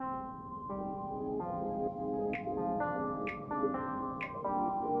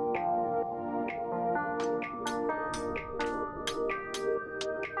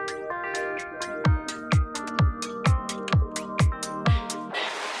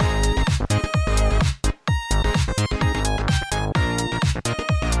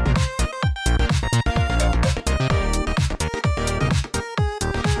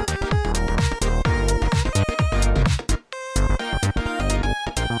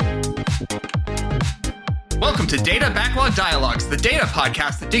to Data Backlog Dialogues, the data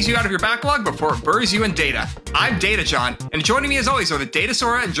podcast that digs you out of your backlog before it buries you in data. I'm Data John, and joining me as always are the Data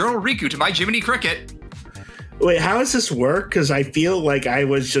Sora and Journal Riku to my Jiminy Cricket. Wait, how does this work? Because I feel like I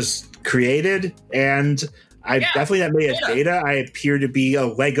was just created, and I'm definitely not made of data. I appear to be a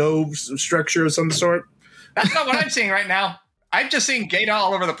Lego structure of some sort. That's not what I'm seeing right now. I'm just seeing data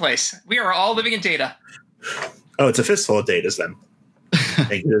all over the place. We are all living in data. Oh, it's a fistful of datas then.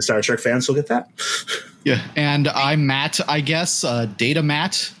 Thank you to Star Trek fans will get that. Yeah, and I'm Matt, I guess, Data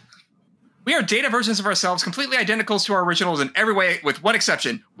Matt. We are data versions of ourselves, completely identical to our originals in every way, with one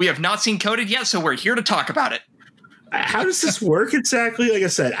exception. We have not seen Coded yet, so we're here to talk about it. How does this work exactly? Like I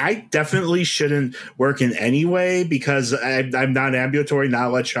said, I definitely shouldn't work in any way because I'm not ambulatory, not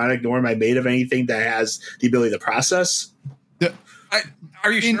electronic, nor am I made of anything that has the ability to process.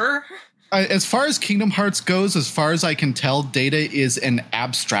 Are you sure? As far as Kingdom Hearts goes, as far as I can tell, data is an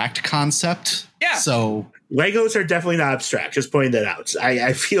abstract concept. Yeah. So Legos are definitely not abstract. Just pointing that out.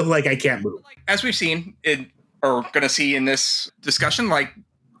 I feel like I can't move. As we've seen, or going to see in this discussion, like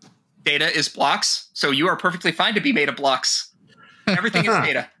data is blocks. So you are perfectly fine to be made of blocks. Everything is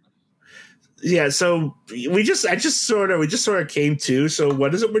data. Yeah. So we just sort of came to. So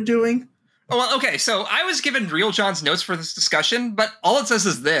what is it we're doing? Oh, well, okay. So I was given Real John's notes for this discussion, but all it says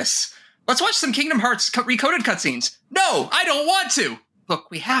is this. Let's watch some Kingdom Hearts recoded cutscenes. No, I don't want to. Look,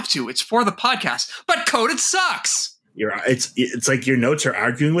 we have to. It's for the podcast. But coded sucks. It's like your notes are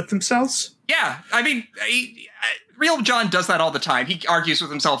arguing with themselves? Yeah. I mean, Real John does that all the time. He argues with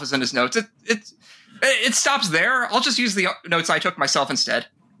himself as in his notes. It stops there. I'll just use the notes I took myself instead.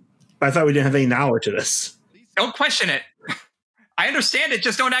 I thought we didn't have any knowledge of this. Don't question it. I understand it.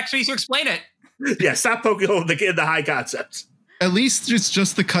 Just don't ask me to explain it. Yeah, stop poking holes in the high concepts. At least it's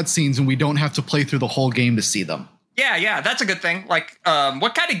just the cutscenes and we don't have to play through the whole game to see them. Yeah, that's a good thing. Like,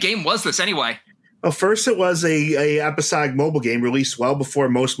 what kind of game was this anyway? Well, first it was a episodic mobile game released well before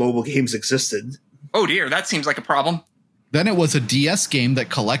most mobile games existed. Oh dear, that seems like a problem. Then it was a DS game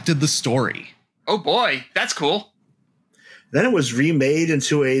that collected the story. Oh boy, that's cool. Then it was remade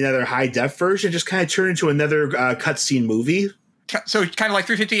into another high-def version, just kind of turned into another cutscene movie. So kind of like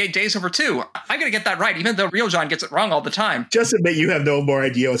 358 Days Over 2. I'm going to get that right, even though Real John gets it wrong all the time. Just admit you have no more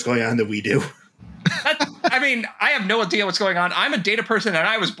idea what's going on than we do. I mean, I have no idea what's going on. I'm a data person, and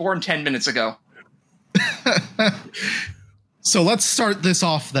I was born 10 minutes ago. So let's start this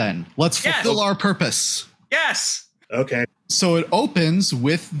off then. Let's fulfill our purpose. Yes. Okay. So it opens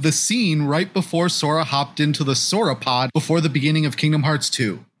with the scene right before Sora hopped into the Sora pod before the beginning of Kingdom Hearts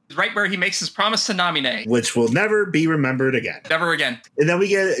 2. Right where he makes his promise to Namine. Which will never be remembered again. Never again. And then we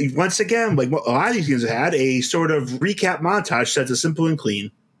get, once again, like a lot of these games have had, a sort of recap montage set to simple and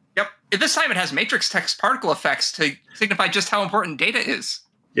clean. Yep. This time it has matrix text particle effects to signify just how important data is.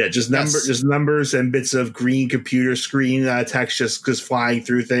 Yeah, just numbers and bits of green computer screen text just flying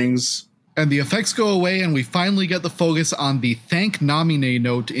through things. And the effects go away, and we finally get the focus on the thank Namine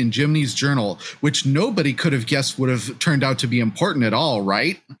note in Jiminy's journal, which nobody could have guessed would have turned out to be important at all,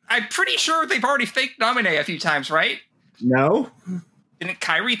 right? I'm pretty sure they've already faked Namine a few times, right? No. Didn't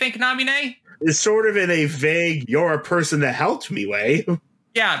Kairi thank Namine? It's sort of in a vague, you're a person that helped me way.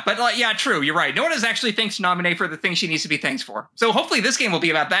 Yeah, but true, you're right. No one has actually thanked Namine for the thing she needs to be thanked for. So hopefully this game will be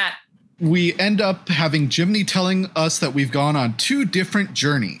about that. We end up having Jiminy telling us that we've gone on 2 different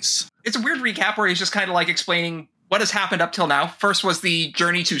journeys. It's a weird recap where he's just kind of like explaining what has happened up till now. First was the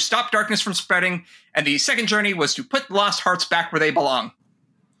journey to stop darkness from spreading, and the second journey was to put lost hearts back where they belong.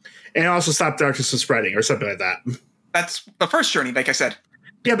 And also stop darkness from spreading, or something like that. That's the first journey, like I said.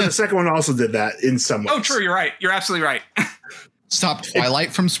 Yeah, but the second one also did that in some ways. Oh, true, you're right. You're absolutely right. Stop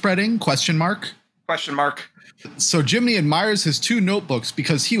Twilight from spreading? Question mark. So Jiminy admires his 2 notebooks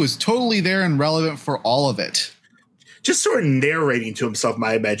because he was totally there and relevant for all of it. Just sort of narrating to himself,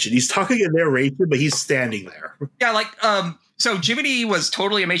 might I mention. He's talking in narration, but he's standing there. Yeah, so Jiminy was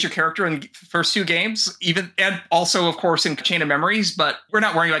totally a major character in the first 2 games, and also, of course, in Chain of Memories, but we're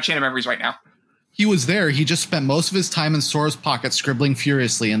not worrying about Chain of Memories right now. He was there. He just spent most of his time in Sora's pocket scribbling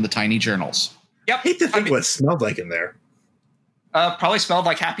furiously in the tiny journals. Yep. I hate to think what it smelled like in there. Probably smelled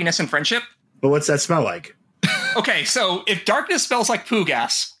like happiness and friendship. But what's that smell like? Okay, so if darkness smells like poo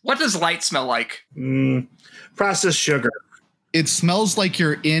gas, what does light smell like? Processed sugar. It smells like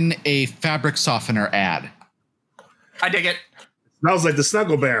you're in a fabric softener ad. I dig it. Smells like the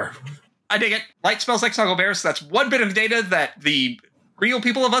Snuggle Bear. I dig it. Light smells like Snuggle Bears. So that's one bit of data that the real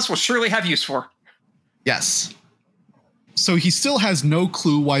people of us will surely have use for. Yes. So he still has no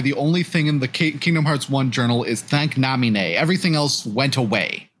clue why the only thing in the Kingdom Hearts 1 journal is thank Namine. Everything else went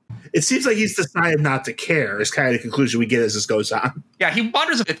away. It seems like he's decided not to care, is kind of the conclusion we get as this goes on. Yeah, he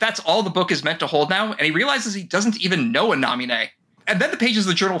wonders if that's all the book is meant to hold now, and he realizes he doesn't even know a nomine. And then the pages of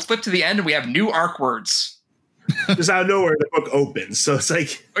the journal flip to the end, and we have new arc words. Just out of nowhere, the book opens. So it's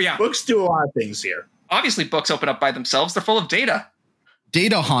like, books do a lot of things here. Obviously, books open up by themselves. They're full of data.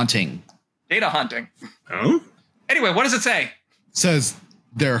 Data haunting. Data hunting. Oh? Anyway, what does it say? It says,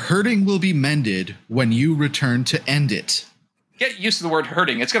 their hurting will be mended when you return to end it. Get used to the word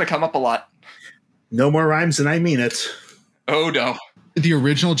hurting. It's going to come up a lot. No more rhymes than I mean it. Oh, no. The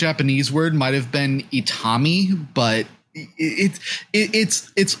original Japanese word might have been itami, but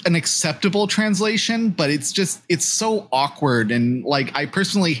it's an acceptable translation, but it's so awkward. And like, I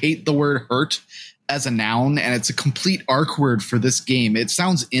personally hate the word hurt as a noun, and it's a complete arc word for this game. It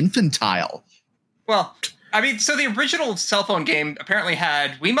sounds infantile. Well, I mean, so the original cell phone game apparently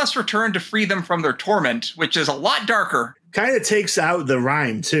had, we must return to free them from their torment, which is a lot darker. Kind of takes out the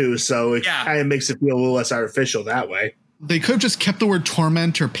rhyme, too, so it kind of makes it feel a little less artificial that way. They could have just kept the word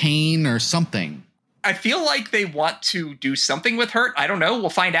torment or pain or something. I feel like they want to do something with hurt. I don't know. We'll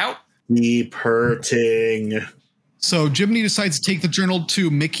find out. Keep hurting. So Jiminy decides to take the journal to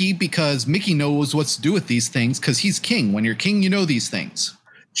Mickey because Mickey knows what to do with these things because he's king. When you're king, you know these things.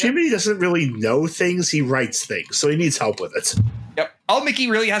 Jiminy doesn't really know things. He writes things, so he needs help with it. Yep. All Mickey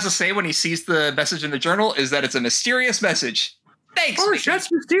really has to say when he sees the message in the journal is that it's a mysterious message. Thanks, Mickey.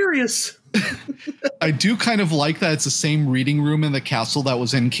 That's mysterious. I do kind of like that it's the same reading room in the castle that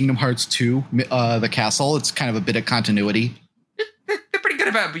was in Kingdom Hearts 2, the castle. It's kind of a bit of continuity. They're pretty good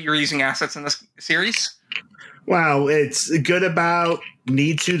about reusing assets in this series. Wow, it's good about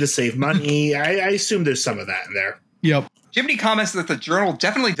need to save money. I assume there's some of that in there. Yep. Jiminy comments that the journal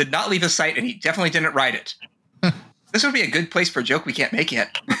definitely did not leave his sight, and he definitely didn't write it. This would be a good place for a joke we can't make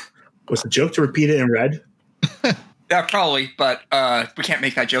yet. Was the joke to repeat it in red? Yeah, probably, but we can't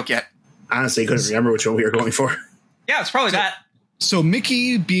make that joke yet. Honestly, I couldn't remember which one we were going for. Yeah, it's probably that. So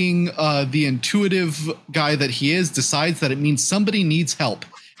Mickey, being the intuitive guy that he is, decides that it means somebody needs help.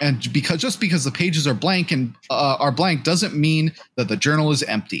 And just because the pages are blank and are blank doesn't mean that the journal is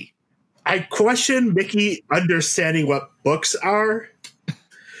empty. I question Mickey understanding what books are.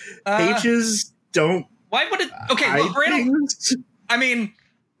 Pages don't. Why would it? Okay, look, we're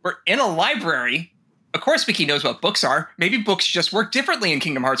in a library. Of course, Mickey knows what books are. Maybe books just work differently in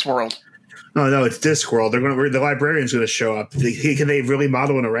Kingdom Hearts world. No, it's Discworld. The librarian's going to show up. Can they really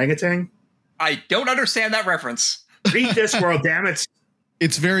model an orangutan? I don't understand that reference. Read Discworld, damn it.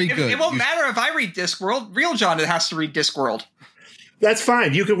 It's very good. It won't matter if I read Discworld. Real John has to read Discworld. That's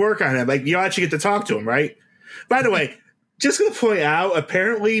fine. You can work on it. Like, you actually get to talk to him, right? By the way, just going to point out,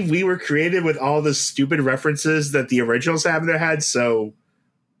 apparently we were created with all the stupid references that the originals have in their heads, so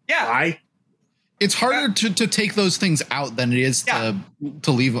yeah. Why? It's harder to take those things out than it is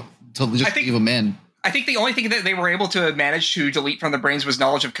to leave them in. I think the only thing that they were able to manage to delete from the brains was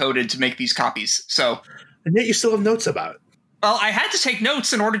knowledge of coded to make these copies. So, and yet you still have notes about it. Well, I had to take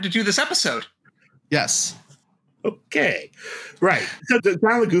notes in order to do this episode. Yes. Okay. Right. So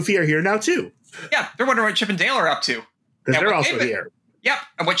Donald and Goofy are here now, too. Yeah, they're wondering what Chip and Dale are up to. Because they're also here. Yep,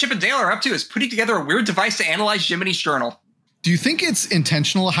 and what Chip and Dale are up to is putting together a weird device to analyze Jiminy's journal. Do you think it's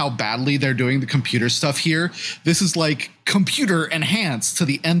intentional how badly they're doing the computer stuff here? This is like computer enhanced to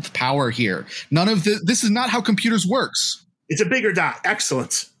the nth power here. This is not how computers works. It's a bigger dot.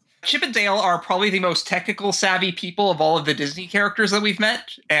 Excellent. Chip and Dale are probably the most technical savvy people of all of the Disney characters that we've met,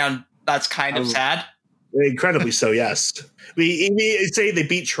 and that's kind of sad. Incredibly so, yes. We say they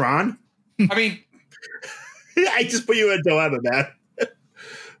beat Tron. I mean, I just put you in a dilemma, man.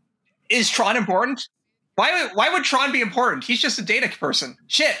 Is Tron important? Why would Tron be important? He's just a data person.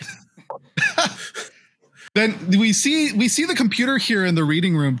 Shit. Then we see the computer here in the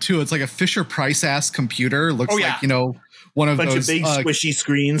reading room too. It's like a Fisher Price ass computer. Looks like, one of bunch those of big squishy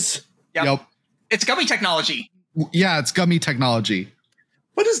screens. Yep. It's gummy technology. Yeah, it's gummy technology.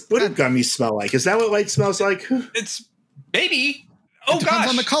 What do gummies smell like? Is that what light smells like? It's maybe. Oh, it depends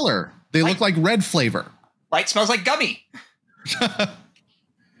on the color. They look like red flavor. Light smells like gummy.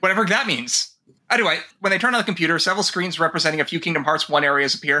 Whatever that means. Anyway, when they turn on the computer, several screens representing a few Kingdom Hearts 1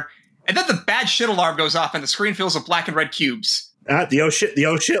 areas appear, and then the bad shit alarm goes off and the screen fills with black and red cubes. The oh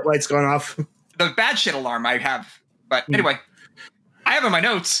shit light's gone off. The bad shit alarm I have. But anyway, I have in my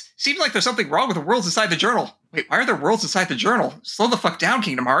notes, seems like there's something wrong with the worlds inside the journal. Wait, why are there worlds inside the journal? Slow the fuck down,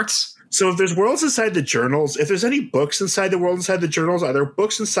 Kingdom Hearts. So if there's worlds inside the journals, if there's any books inside the world inside the journals, are there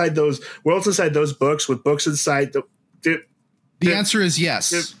books inside those worlds inside those books with books inside the answer is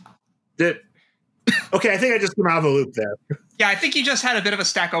yes. Okay, I think I just came out of a loop there. Yeah, I think you just had a bit of a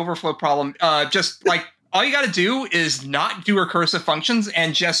Stack Overflow problem. Just like All you got to do is not do recursive functions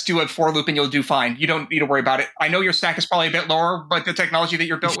and just do a for loop and you'll do fine. You don't need to worry about it. I know your stack is probably a bit lower, but the technology that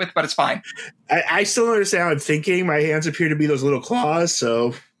you're built with, but it's fine. I still don't understand how I'm thinking. My hands appear to be those little claws,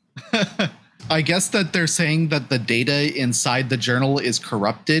 so... I guess that they're saying that the data inside the journal is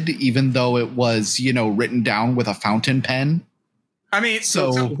corrupted, even though it was, written down with a fountain pen. I mean,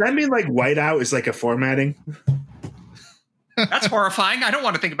 so does that mean like whiteout is like a formatting? That's horrifying. I don't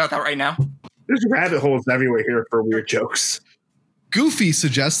want to think about that right now. There's rabbit holes everywhere here for weird jokes. Goofy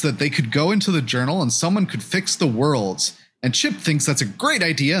suggests that they could go into the journal and someone could fix the worlds. And Chip thinks that's a great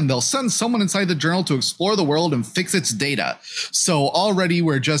idea, and they'll send someone inside the journal to explore the world and fix its data. So already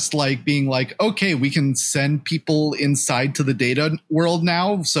we're just like being like, okay, we can send people inside to the data world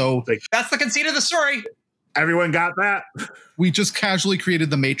now. So that's the conceit of the story. Everyone got that? We just casually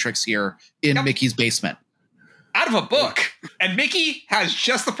created the Matrix here in Mickey's basement. Out of a book. And Mickey has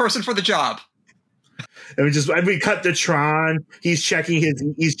just the person for the job. And we cut to Tron. He's checking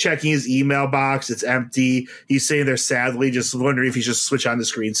his email box. It's empty. He's sitting there sadly, just wondering if he should switch on the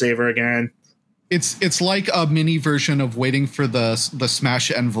screensaver again. It's like a mini version of waiting for the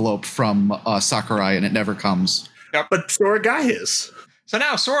smash envelope from Sakurai, and it never comes. Yep. But Sora got his. So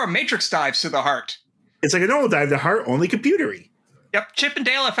now Sora Matrix dives to the heart. It's like a normal dive. The heart only computery. Yep. Chip and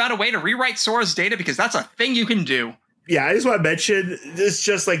Dale have found a way to rewrite Sora's data because that's a thing you can do. Yeah, I just want to mention, it's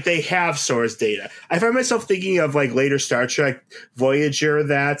just like they have Sora's data. I find myself thinking of like later Star Trek Voyager,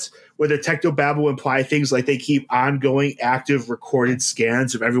 where the technobabble imply things like they keep ongoing active recorded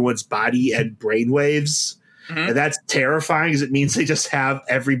scans of everyone's body and brainwaves. Mm-hmm. And that's terrifying because it means they just have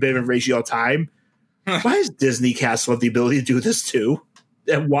every bit of information all the time. Why does Disney Castle have the ability to do this too?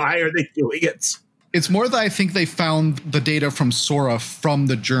 And why are they doing it? It's more that I think they found the data from Sora from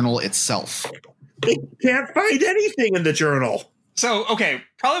the journal itself. They can't find anything in the journal. So, okay,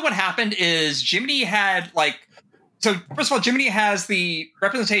 probably what happened is Jiminy had so first of all, Jiminy has the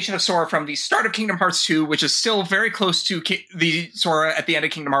representation of Sora from the start of Kingdom Hearts 2, which is still very close to the Sora at the end of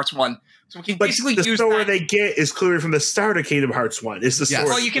Kingdom Hearts 1. So we can basically use the Sora they get is clearly from the start of Kingdom Hearts 1. It's the Sora.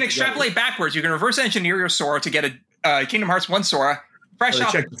 Well, you can extrapolate backwards. You can reverse engineer your Sora to get a Kingdom Hearts 1 Sora.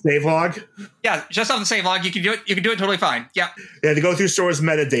 Check the save log. Yeah, just off the save log, you can do it. You can do it totally fine. Yeah. Yeah, to go through Sora's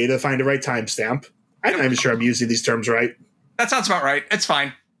metadata, find the right timestamp. I'm not even sure I'm using these terms right. That sounds about right. It's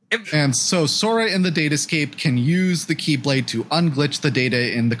fine. And so Sora in the datascape can use the Keyblade to unglitch the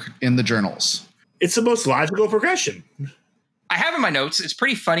data in the journals. It's the most logical progression. I have in my notes, it's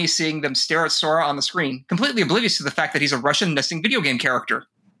pretty funny seeing them stare at Sora on the screen, completely oblivious to the fact that he's a Russian nesting video game character.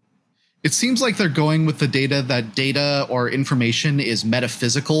 It seems like they're going with the data or information is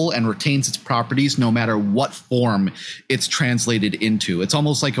metaphysical and retains its properties no matter what form it's translated into. It's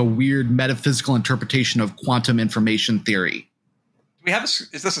almost like a weird metaphysical interpretation of quantum information theory. Is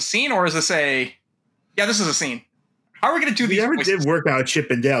this a scene or is this a... Yeah, this is a scene. How are we going to do these? We never did work out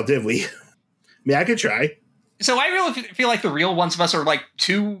Chip and Dale, did we? I mean, I could try. So I really feel like the real ones of us are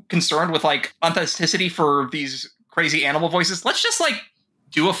too concerned with authenticity for these crazy animal voices. Let's just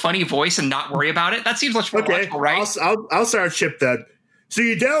do a funny voice and not worry about it. That seems much more logical, right? I'll start Chip then.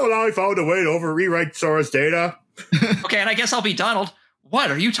 See, Dale and I found a way to rewrite Sora's data. Okay, and I guess I'll be Donald.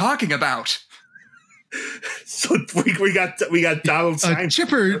 What are you talking about? So we got Donald Stein.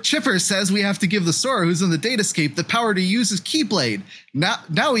 Chipper says we have to give the Sora who's in the datascape the power to use his Keyblade.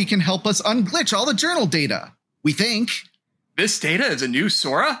 Now he can help us unglitch all the journal data. We think. This data is a new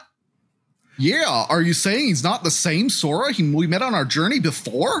Sora? Yeah, are you saying he's not the same Sora we met on our journey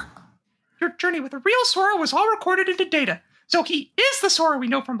before? Your journey with the real Sora was all recorded into data, so he is the Sora we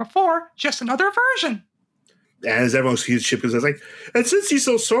know from before, just another version. As everyone's huge Chip because it's and since he's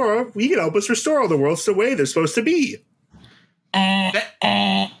so Sora, he can help us restore all the worlds the way they're supposed to be.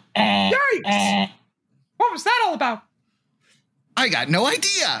 Yikes! What was that all about? I got no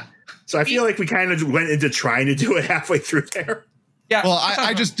idea. So I feel like we kind of went into trying to do it halfway through there. Yeah. Well,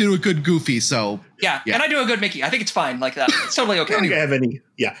 I just do a good Goofy, so yeah, and I do a good Mickey. I think it's fine like that. It's totally okay. I don't think I have any.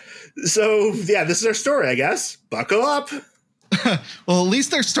 Yeah. So yeah, this is our story, I guess. Buckle up. Well, at least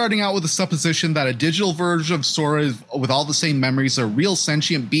they're starting out with the supposition that a digital version of Sora with all the same memories are a real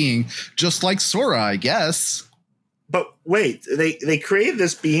sentient being, just like Sora, I guess. But wait, they created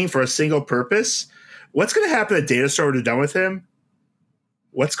this being for a single purpose. What's going to happen to Data Store when they're done with him?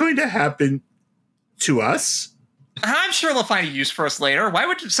 What's going to happen to us? I'm sure they'll find a use for us later. Why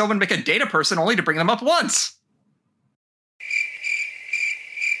would someone make a data person only to bring them up once?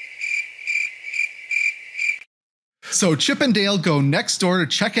 So Chip and Dale go next door to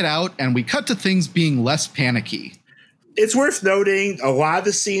check it out, and we cut to things being less panicky. It's worth noting a lot of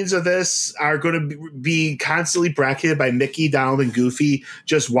the scenes of this are going to be constantly bracketed by Mickey, Donald, and Goofy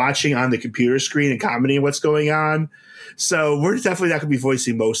just watching on the computer screen and commenting what's going on. So we're definitely not going to be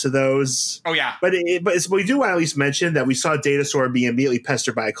voicing most of those. Oh, yeah. But we do want to at least mention that we saw Datasaur being immediately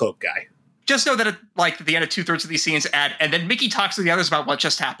pestered by a cloak guy. Just know that at the end of 2/3 of these scenes, and then Mickey talks to the others about what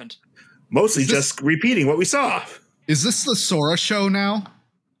just happened. Mostly just repeating what we saw. Is this the Sora show now?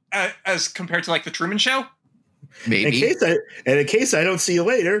 As compared to, like, the Truman Show? Maybe. In case I don't see you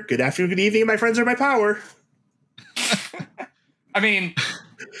later, good afternoon, good evening, my friends are my power. I mean,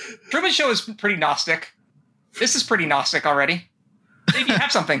 Truman Show is pretty Gnostic. This is pretty Gnostic already. Maybe you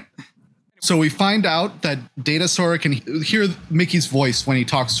have something. So we find out that Datasaur can hear Mickey's voice when he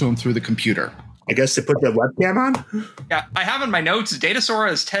talks to him through the computer. I guess they put the webcam on? Yeah, I have in my notes, Datasaur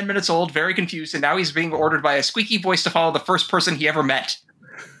is 10 minutes old, very confused, and now he's being ordered by a squeaky voice to follow the first person he ever met.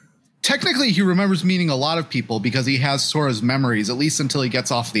 Technically, he remembers meeting a lot of people because he has Sora's memories, at least until he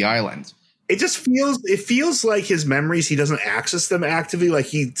gets off the island. It feels like his memories, he doesn't access them actively. Like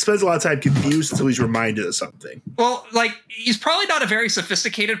he spends a lot of time confused until he's reminded of something. Well, like, he's probably not a very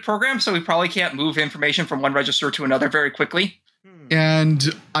sophisticated program, so he probably can't move information from one register to another very quickly.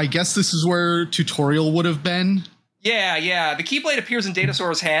 And I guess this is where tutorial would have been. Yeah. The Keyblade appears in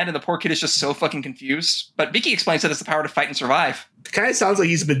Datasaur's hand, and the poor kid is just so fucking confused. But Mickey explains that it's the power to fight and survive. It kind of sounds like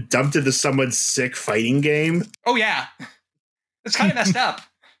he's been dumped into someone's sick fighting game. Oh, yeah. It's kind of messed up.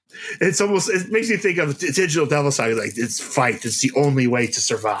 It makes you think of Digital Devil Saga, like, it's fight. It's the only way to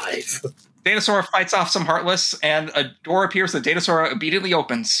survive. Datasaur fights off some Heartless, and a door appears that Datasaur immediately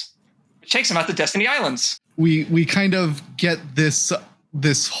opens. It takes him out to Destiny Islands. We kind of get this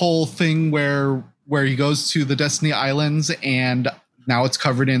whole thing where he goes to the Destiny Islands, and now it's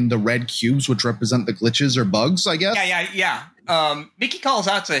covered in the red cubes, which represent the glitches or bugs, I guess. Yeah. Mickey calls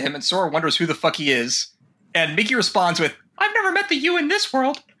out to him, and Sora wonders who the fuck he is. And Mickey responds with, "I've never met the you in this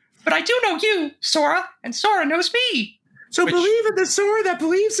world, but I do know you, Sora, and Sora knows me." So believe in the Sora that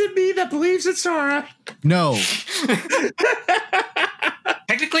believes in me, that believes in Sora. No.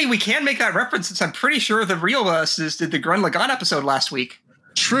 Technically, we can make that reference since I'm pretty sure the real us did the Gurren Lagann episode last week.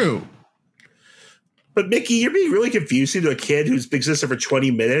 True. But Mickey, you're being really confusing to a kid who's existed for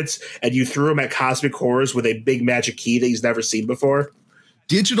 20 minutes, and you threw him at Cosmic Horrors with a big magic key that he's never seen before.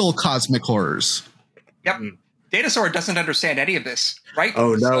 Digital Cosmic Horrors. Yep. Datasaur doesn't understand any of this, right?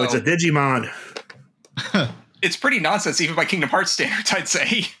 Oh, no, it's a Digimon. It's pretty nonsense, even by Kingdom Hearts standards, I'd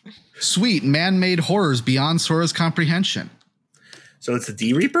say. Sweet, man-made horrors beyond Sora's comprehension. So it's a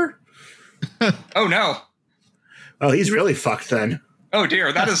D-Reaper? Oh, no. Oh, he's really fucked then. Oh,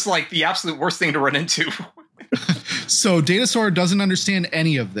 dear. That is like the absolute worst thing to run into. So Datasaur doesn't understand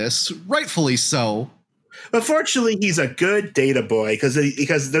any of this, rightfully so. But fortunately, he's a good data boy because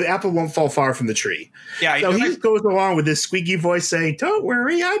the apple won't fall far from the tree. Yeah, so he goes along with this squeaky voice saying, "Don't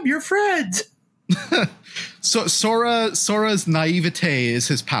worry, I'm your friend." So Sora's naivete is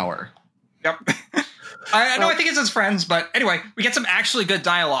his power. Yep. I think it's his friends, but anyway, we get some actually good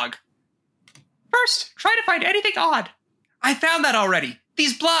dialogue. First, try to find anything odd. I found that already.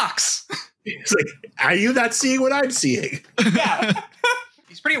 These blocks. It's like, are you not seeing what I'm seeing? Yeah.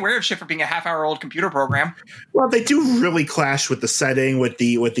 He's pretty aware of shit for being a half-hour-old computer program. Well, they do really clash with the setting, with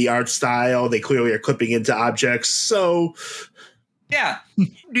the art style. They clearly are clipping into objects. So, yeah,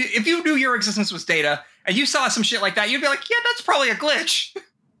 if you knew your existence was data and you saw some shit like that, you'd be like, yeah, that's probably a glitch.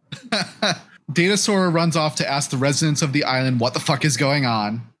 Datasaur runs off to ask the residents of the island what the fuck is going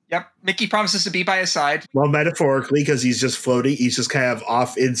on. Yep, Mickey promises to be by his side. Well, metaphorically, because he's just floating. He's just kind of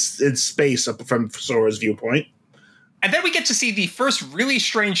off in space from Sora's viewpoint. And then we get to see the first really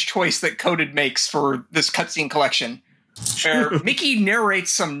strange choice that Coded makes for this cutscene collection, where Mickey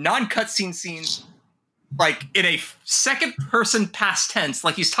narrates some non-cutscene scenes, like in a second-person past tense,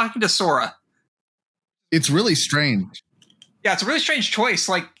 like he's talking to Sora. It's really strange. Yeah, it's a really strange choice.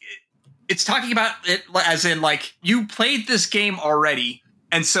 Like, it's talking about it as in, like, you played this game already,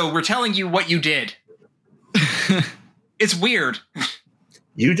 and so we're telling you what you did. It's weird.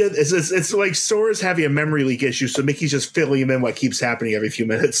 You did. It's like Sora's having a memory leak issue, so Mickey's just filling him in what keeps happening every few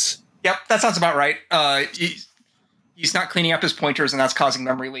minutes. Yep, that sounds about right. He's not cleaning up his pointers, and that's causing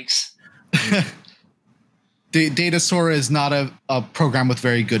memory leaks. Datasaur is not a program with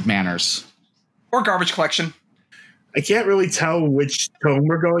very good manners. Or garbage collection. I can't really tell which tone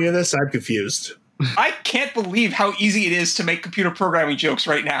we're going in this. I'm confused. I can't believe how easy it is to make computer programming jokes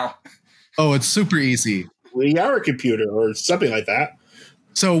right now. Oh, it's super easy. We are a computer or something like that.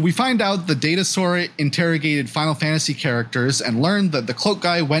 So we find out the Datasaur interrogated Final Fantasy characters and learned that the cloak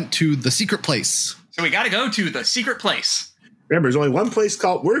guy went to the secret place. So we got to go to the secret place. Remember, there's only one place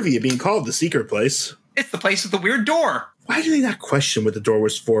worthy of being called the secret place. It's the place with the weird door. Why do they not question what the door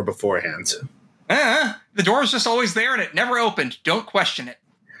was for beforehand? The door is just always there and it never opened. Don't question it.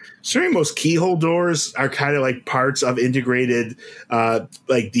 Considering most keyhole doors are kind of like parts of integrated,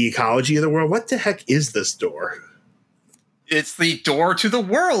 like the ecology of the world, what the heck is this door? It's the door to the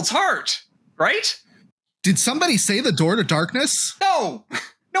world's heart, right? Did somebody say the door to darkness? No,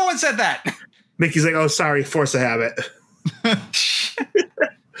 no one said that. Mickey's like, oh, sorry, force of habit.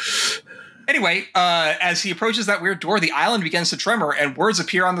 Anyway, as he approaches that weird door, the island begins to tremor and words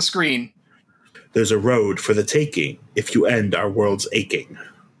appear on the screen. There's a road for the taking if you end our world's aching.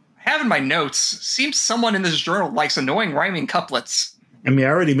 I have in my notes, seems someone in this journal likes annoying rhyming couplets. I mean, I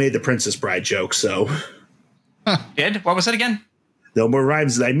already made the Princess Bride joke, so. Did? What was it again? No more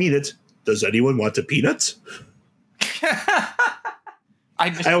rhymes than I mean it. Does anyone want a peanut? I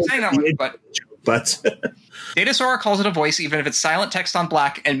missed saying that one, but Datasaur calls it a voice, even if it's silent text on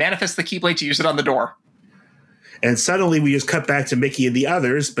black, and manifests the Keyblade to use it on the door. And suddenly we just cut back to Mickey and the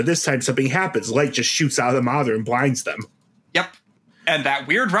others, but this time something happens. Light just shoots out of the mother and blinds them. Yep. And that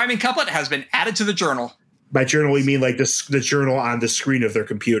weird rhyming couplet has been added to the journal. By journal, we mean like the journal on the screen of their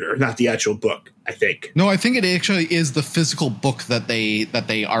computer, not the actual book, I think. No, I think it actually is the physical book that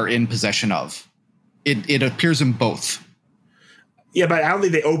they are in possession of. It appears in both. Yeah, but I don't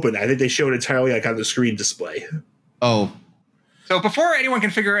think they opened. I think they showed entirely like on the screen display. Oh. So before anyone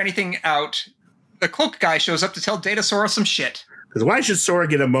can figure anything out, the cloak guy shows up to tell Datasaur some shit. Because why should Sora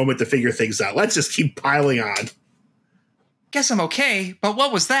get a moment to figure things out? Let's just keep piling on. Guess I'm okay, but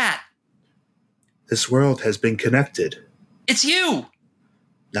what was that? This world has been connected. It's you!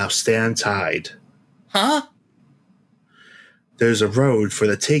 Now stand tied. Huh? There's a road for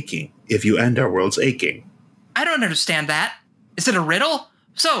the taking if you end our world's aching. I don't understand that. Is it a riddle?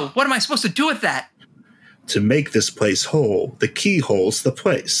 So, what am I supposed to do with that? To make this place whole, the keyhole's the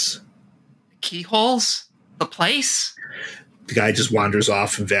place. Keyholes? The place? The guy just wanders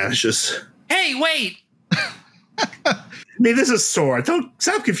off and vanishes. Hey, wait! I mean, this is Sora. Don't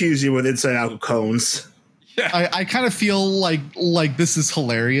stop confusing with inside out cones. Yeah. I kind of feel like this is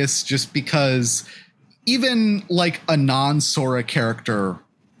hilarious just because even like a non-Sora character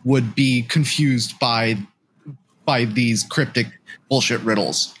would be confused by these cryptic bullshit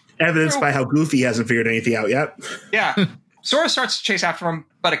riddles. Evidenced by how Goofy hasn't figured anything out yet. Yeah. Sora starts to chase after him,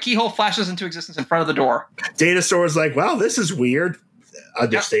 but a keyhole flashes into existence in front of the door. Datasaur's like, well, this is weird.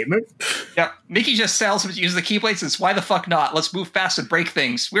 Understatement. Yep. Mickey just tells him to use the Keyblade since why the fuck not? Let's move fast and break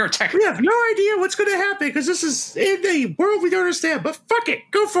things. We're tech. We have no idea what's going to happen because this is in a world we don't understand, but fuck it.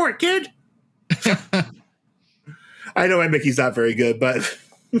 Go for it, kid. I know my Mickey's not very good, but...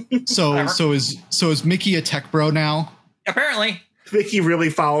 So is Mickey a tech bro now? Apparently. Mickey really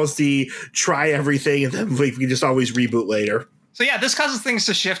follows the try everything and then we can just always reboot later. So yeah, this causes things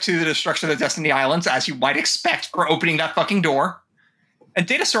to shift to the destruction of the Destiny Islands, as you might expect for opening that fucking door. And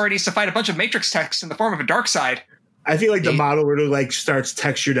Datasaur needs to fight a bunch of Matrix text in the form of a dark side. I feel like the model really like starts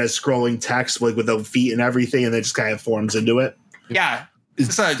textured as scrolling text like with the feet and everything, and then just kind of forms into it. Yeah.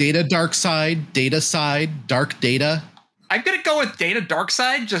 Is data dark side, dark data? I'm going to go with data dark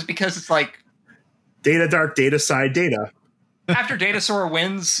side just because it's like... Data dark, data side, data. After Datasaur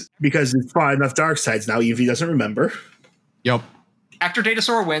wins... Because it's fought enough dark sides now, even if he doesn't remember. Yep. After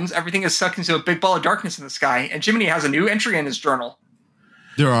Datasaur wins, everything is sucked into a big ball of darkness in the sky, and Jiminy has a new entry in his journal.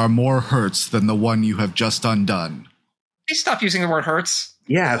 There are more hurts than the one you have just undone. Please stop using the word hurts.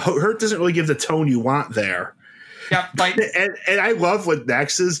 Yeah, hurt doesn't really give the tone you want there. Yeah, like, and I love what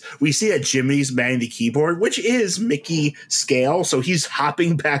next is. We see that Jiminy's manning the keyboard, which is Mickey scale, so he's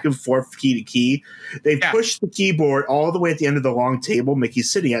hopping back and forth key to key. They've pushed the keyboard all the way at the end of the long table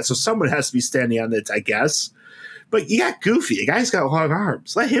Mickey's sitting at, so someone has to be standing on it, I guess. But you got Goofy. The guy's got long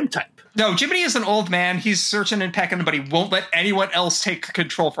arms. Let him type. No, Jiminy is an old man. He's searching and pecking, but he won't let anyone else take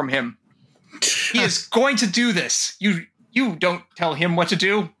control from him. He is going to do this. You don't tell him what to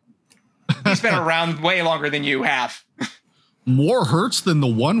do. He's been around way longer than you have. More hurts than the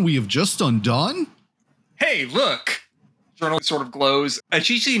one we have just undone? Hey, look. Journal sort of glows. A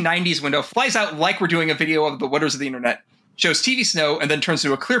cheesy 90s window flies out like we're doing a video of the wonders of the internet. Shows TV snow and then turns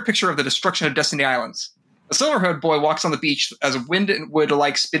to a clear picture of the destruction of Destiny Islands. A silver-haired boy walks on the beach as wind and wood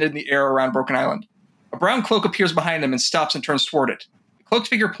alike spin in the air around Broken Island. A brown cloak appears behind him and stops and turns toward it. The cloaked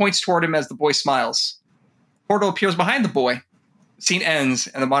figure points toward him as the boy smiles. A portal appears behind the boy. The scene ends,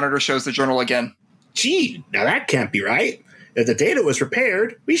 and the monitor shows the journal again. Gee, now that can't be right. If the data was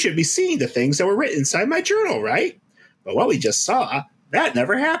repaired, we should be seeing the things that were written inside my journal, right? But what we just saw, that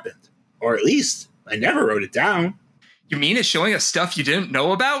never happened. Or at least, I never wrote it down. You mean it's showing us stuff you didn't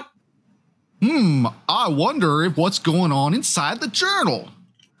know about? I wonder if what's going on inside the journal.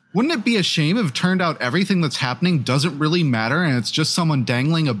 Wouldn't it be a shame if it turned out everything that's happening doesn't really matter and it's just someone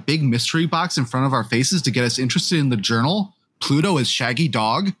dangling a big mystery box in front of our faces to get us interested in the journal? Pluto is Shaggy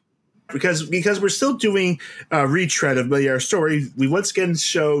Dog? Because we're still doing a retread of our story, we once again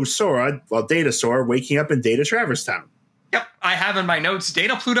show Sora, Data Sora, waking up in Data Traverse Town. Yep, I have in my notes,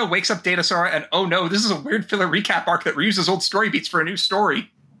 Data Pluto wakes up Data Sora, and oh no, this is a weird filler recap arc that reuses old story beats for a new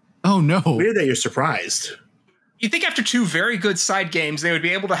story. Oh no. Weird that you're surprised. You'd think after 2 very good side games, they would be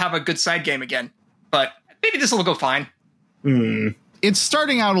able to have a good side game again. But maybe this will go fine. It's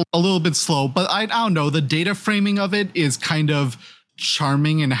starting out a little bit slow, but I don't know. The data framing of it is kind of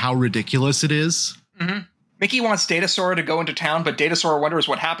charming in how ridiculous it is. Mm-hmm. Mickey wants Data Sora to go into town, but Data Sora wonders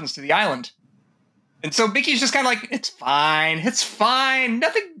what happens to the island. And so Mickey's just kind of like, it's fine.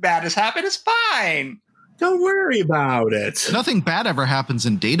 Nothing bad has happened. It's fine. Don't worry about it. Nothing bad ever happens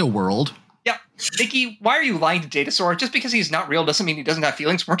in Data World. Yep. Mickey, why are you lying to Data Sora? Just because he's not real doesn't mean he doesn't have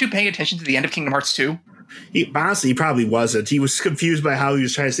feelings. Weren't you paying attention to the end of Kingdom Hearts 2? Honestly, he probably wasn't. He was confused by how he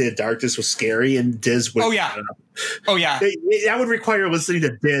was trying to say that darkness was scary and Diz was... Oh, yeah. That would require listening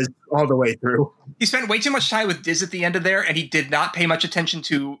to Diz all the way through. He spent way too much time with Diz at the end of there, and he did not pay much attention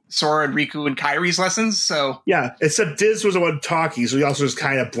to Sora and Riku and Kairi's lessons, so... Yeah, except Diz was the one talking, so he also just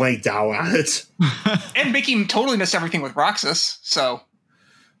kind of blanked out on it. And Mickey totally missed everything with Roxas, so...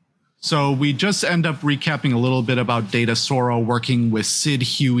 So we just end up recapping a little bit about Data Sora working with Sid,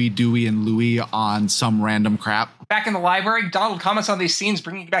 Huey, Dewey, and Louie on some random crap. Back in the library, Donald comments on these scenes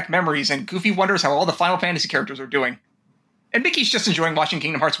bringing back memories, and Goofy wonders how all the Final Fantasy characters are doing. And Mickey's just enjoying watching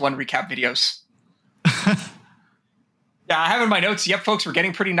Kingdom Hearts 1 recap videos. Yeah, I have in my notes, yep, folks, we're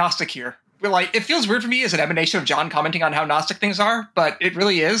getting pretty Gnostic here. We're like, it feels weird for me as an emanation of John commenting on how Gnostic things are, but it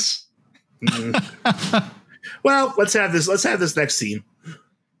really is. Well, let's have this next scene.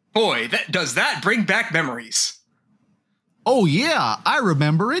 Boy, does that bring back memories. Oh yeah, I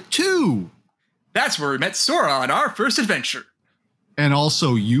remember it too. That's where we met Sora on our first adventure. And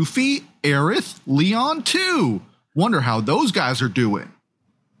also Yuffie, Aerith, Leon too. Wonder how those guys are doing.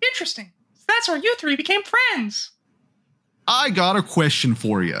 Interesting. That's where you 3 became friends. I got a question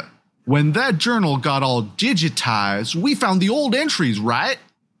for you. When that journal got all digitized, we found the old entries, right?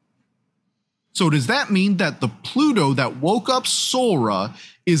 So does that mean that the Pluto that woke up Sora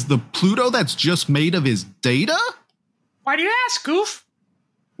is the Pluto that's just made of his data? Why do you ask, Goof?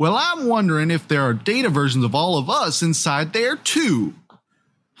 Well, I'm wondering if there are data versions of all of us inside there too.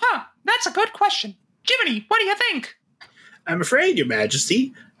 Huh, that's a good question. Jiminy, what do you think? I'm afraid, Your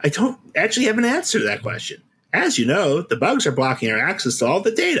Majesty, I don't actually have an answer to that question. As you know, the bugs are blocking our access to all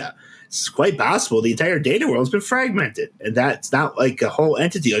the data. It's quite possible the entire data world has been fragmented, and that's not like a whole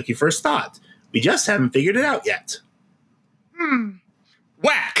entity like you first thought. We just haven't figured it out yet.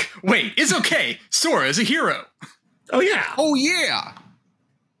 Whack! Wait, it's okay. Sora is a hero. Oh, yeah. Oh, yeah.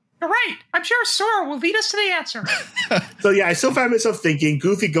 You're right. I'm sure Sora will lead us to the answer. So, yeah, I still find myself thinking,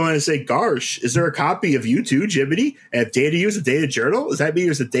 Goofy going to say, Gosh, is there a copy of you too, Jiminy? And if Data used a data journal, does that mean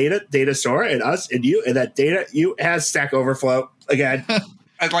there's a data Sora, and us, and you, and that data you has Stack Overflow again?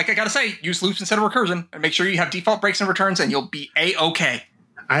 I gotta say, use loops instead of recursion, and make sure you have default breaks and returns, and you'll be A-okay.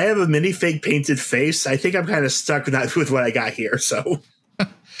 I have a mini fake painted face. I think I'm kind of stuck with what I got here, so...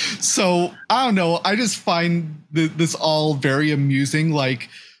 So, I don't know. I just find this all very amusing. Like,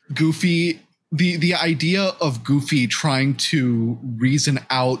 Goofy, the idea of Goofy trying to reason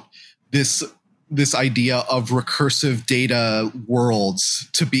out this idea of recursive data worlds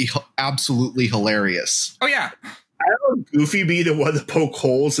to be absolutely hilarious. Oh, yeah. I don't know Goofy be the one to poke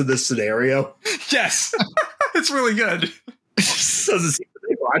holes in this scenario. Yes. It's really good. Doesn't seem to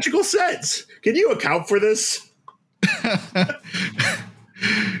make logical sense. Can you account for this?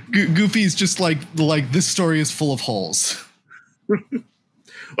 Goofy's just like this story is full of holes.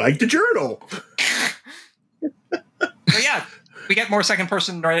 Like the journal. But yeah, we get more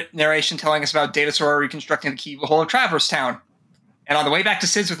second-person narration telling us about Data Sora reconstructing the keyhole of Traverse Town. And on the way back to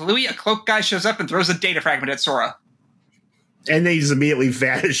Sid's with Louie, a cloak guy shows up and throws a data fragment at Sora. And then he just immediately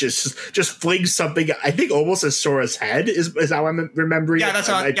vanishes, just flings something, I think almost at Sora's head is how I'm remembering Yeah,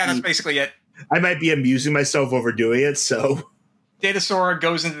 it. that's basically it. I might be amusing myself overdoing it, so... Data Sora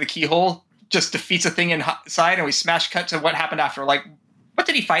goes into the keyhole, just defeats a thing inside, and we smash cut to what happened after. Like, what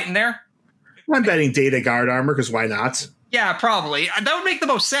did he fight in there? I'm betting Data Guard armor, because why not? Yeah, probably. That would make the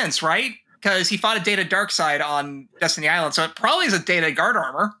most sense, right? Because he fought a Data Darkseid on Destiny Island, so it probably is a Data Guard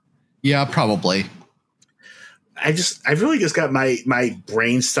armor. Yeah, probably. I really just got my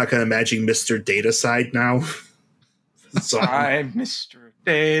brain stuck on imagining Mr. Data Side now. So, I'm Mr.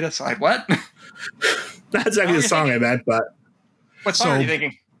 Data Side. What? that's actually the song I meant, but... What song are you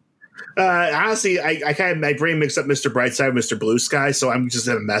thinking? Honestly, I kind of my brain mixed up Mr. Brightside, Mr. Blue Sky, so I'm just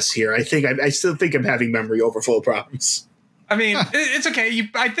in a mess here. I still think I'm having memory overflow problems. I mean, it's okay.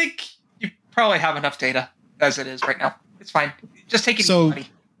 I think you probably have enough data as it is right now. It's fine. Just take it easy, buddy.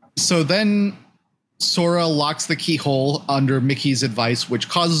 So then Sora locks the keyhole under Mickey's advice, which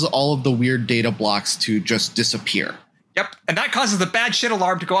causes all of the weird data blocks to just disappear. Yep, and that causes the bad shit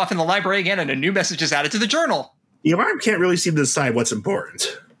alarm to go off in the library again, and a new message is added to the journal. The alarm can't really seem to decide what's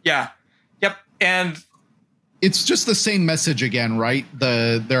important. Yeah. Yep, and it's just the same message again, right?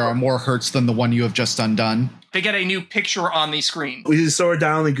 There are more hurts than the one you have just undone. They get a new picture on the screen. We see Sora,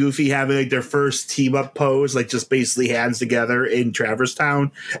 Donald, and Goofy having like their first team up pose, like just basically hands together in Traverse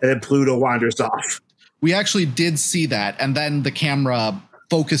Town, and then Pluto wanders off. We actually did see that, and then the camera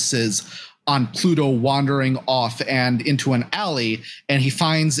focuses on Pluto wandering off and into an alley, and he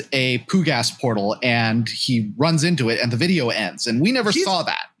finds a Pooh Gas portal, and he runs into it, and the video ends, and we never saw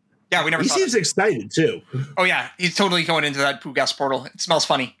that. Yeah, we never saw that. He seems excited, too. Oh, yeah, he's totally going into that Pooh Gas portal. It smells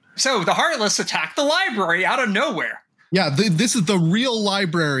funny. So the Heartless attack the library out of nowhere. Yeah, this is the real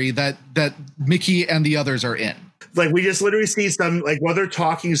library that Mickey and the others are in. Like we just literally see some, like while they're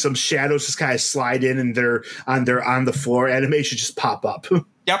talking, some shadows just kind of slide in, and they're on the floor. Animation just pop up.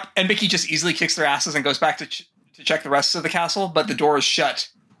 Yep, and Mickey just easily kicks their asses and goes back to check the rest of the castle, but the door is shut.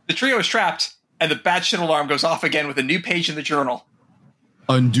 The trio is trapped, and the bad shit alarm goes off again with a new page in the journal.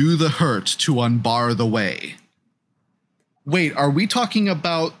 Undo the hurt to unbar the way. Wait, are we talking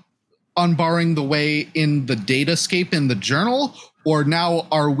about unbarring the way in the datascape in the journal? Or now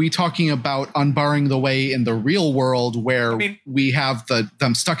are we talking about unbarring the way in the real world where we have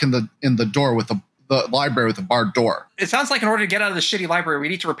them stuck in the door with the library with a barred door? It sounds like in order to get out of the shitty library, we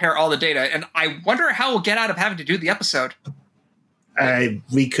need to repair all the data. And I wonder how we'll get out of having to do the episode.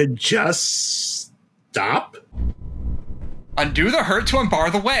 We could just stop. Undo the hurt to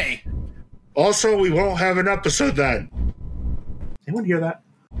unbar the way. Also, we won't have an episode then. Anyone hear that?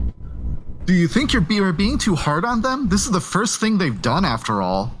 Do you think you're being too hard on them? This is the first thing they've done, after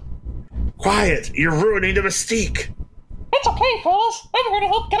all. Quiet! You're ruining the mystique! It's okay, fellas. I'm here to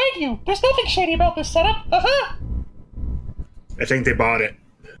help guide you. There's nothing shady about this setup. Uh-huh. I think they bought it.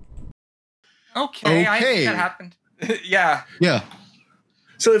 Okay. I think that happened. Yeah. Yeah.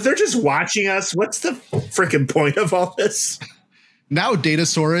 So if they're just watching us, what's the freaking point of all this? Now Data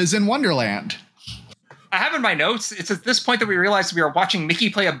Sora is in Wonderland. I have in my notes, it's at this point that we realized we are watching Mickey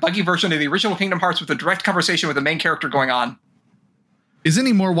play a buggy version of the original Kingdom Hearts with a direct conversation with the main character going on. Isn't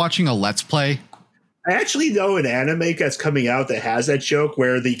he more watching a Let's Play? I actually know an anime that's coming out that has that joke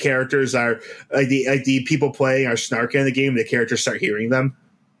where the characters are, like the people playing are snarking in the game and the characters start hearing them.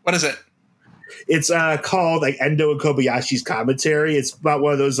 What is it? It's called like Endo and Kobayashi's Commentary. It's about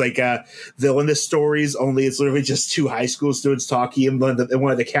one of those like villainous stories, only it's literally just two high school students talking, and one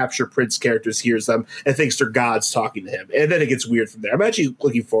of the Capture Prince characters hears them and thinks they're gods talking to him. And then it gets weird from there. I'm actually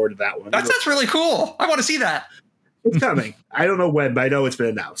looking forward to that one. That's really cool. I want to see that. It's coming. I don't know when, but I know it's been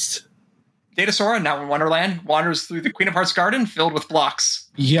announced. Data Sora, now in Wonderland, wanders through the Queen of Hearts garden filled with blocks.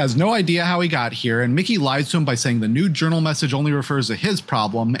 He has no idea how he got here, and Mickey lies to him by saying the new journal message only refers to his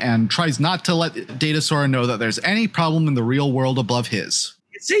problem and tries not to let Data Sora know that there's any problem in the real world above his.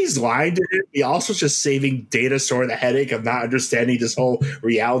 You'd say he's lying to him. He also just saving Data Sora the headache of not understanding this whole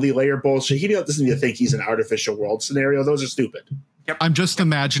reality layer bullshit. He doesn't need to think he's an artificial world scenario. Those are stupid. Yep. I'm just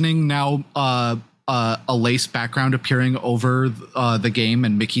imagining now a lace background appearing over the game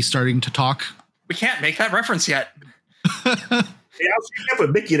and Mickey starting to talk. We can't make that reference yet. Yeah, I'll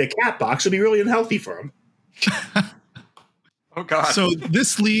put Mickey in a cat box. It'd be really unhealthy for him. Oh God! So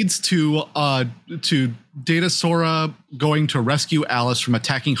this leads to Data Sora going to rescue Alice from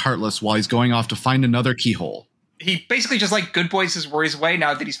attacking Heartless while he's going off to find another keyhole. He basically just like good boys his worries away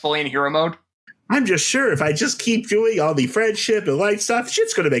now that he's fully in hero mode. I'm just sure if I just keep doing all the friendship and light stuff,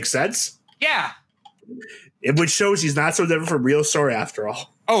 shit's going to make sense. Yeah. Which shows he's not so different from real Sora after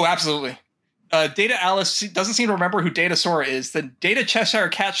all. Oh, absolutely. Data Alice doesn't seem to remember who Data Sora is. The Data Cheshire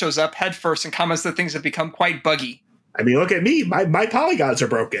Cat shows up head first and comments that things have become quite buggy. I mean, look at me. My polygons are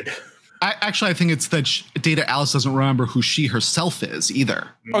broken. I think it's that Data Alice doesn't remember who she herself is either.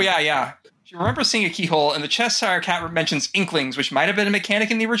 Oh, yeah. She remembers seeing a keyhole, and the Cheshire Cat mentions Inklings, which might have been a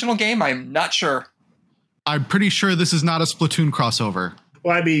mechanic in the original game. I'm not sure. I'm pretty sure this is not a Splatoon crossover.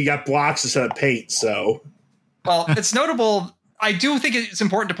 Well, I mean, you got blocks instead of paint, so... Well, it's notable. I do think it's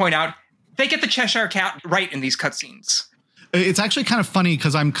important to point out they get the Cheshire Cat right in these cutscenes. It's actually kind of funny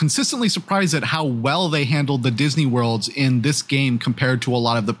because I'm consistently surprised at how well they handled the Disney worlds in this game compared to a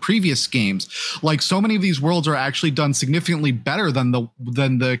lot of the previous games. Like, so many of these worlds are actually done significantly better than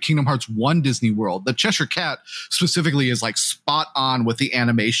the Kingdom Hearts 1 Disney world. The Cheshire Cat specifically is like spot on with the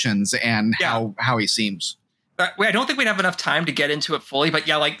animations and how he seems. I don't think we'd have enough time to get into it fully, but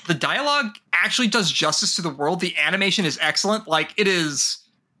yeah, like the dialogue actually does justice to the world. The animation is excellent. Like, it is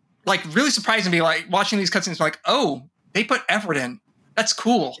like really surprising to me, like watching these cutscenes, like, oh, they put effort in. That's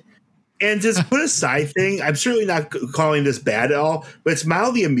cool. And just put a side thing, I'm certainly not calling this bad at all, but it's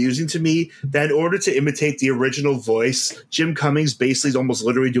mildly amusing to me that in order to imitate the original voice, Jim Cummings basically is almost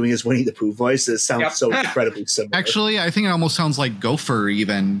literally doing his Winnie the Pooh voice. It sounds so incredibly similar. Actually, I think it almost sounds like Gopher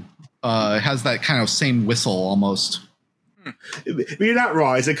even. Has that kind of same whistle almost. You're not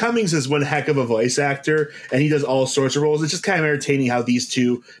wrong. It's Cummings is one heck of a voice actor, and he does all sorts of roles. It's just kind of entertaining how these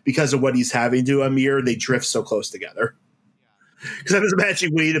two, because of what he's having to mirror, they drift so close together. Because I was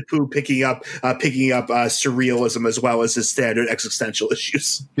imagining Winnie the Pooh picking up surrealism as well as his standard existential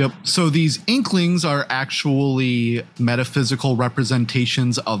issues. Yep. So these inklings are actually metaphysical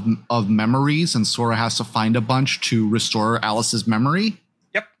representations of memories, and Sora has to find a bunch to restore Alice's memory.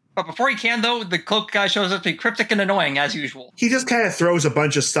 But before he can, though, the cloak guy shows up to be cryptic and annoying, as usual. He just kind of throws a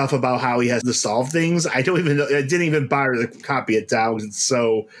bunch of stuff about how he has to solve things. I didn't even bother to copy it down.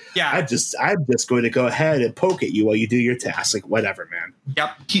 So yeah, I'm just going to go ahead and poke at you while you do your task. Like, whatever, man. Yep.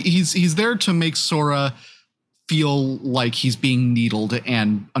 He's there to make Sora feel like he's being needled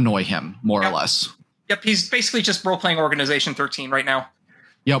and annoy him, more or less. Yep. He's basically just role-playing Organization 13 right now.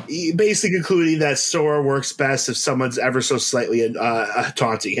 Yep. Basically concluding that Sora works best if someone's ever so slightly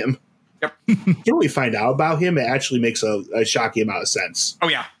taunting him. Yep. When we find out about him, it actually makes a shocking amount of sense. Oh,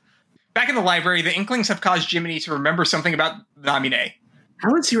 yeah. Back in the library, the Inklings have caused Jiminy to remember something about Namine. How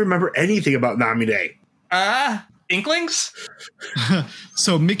does he remember anything about Namine? Inklings?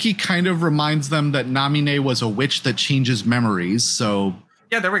 So Mickey kind of reminds them that Namine was a witch that changes memories, so...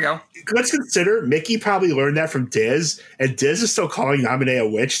 Yeah, there we go. Let's consider Mickey probably learned that from Diz, and Diz is still calling Namine a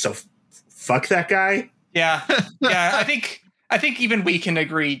witch, so fuck that guy. Yeah. Yeah, I think even we can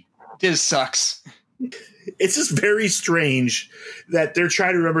agree Diz sucks. It's just very strange that they're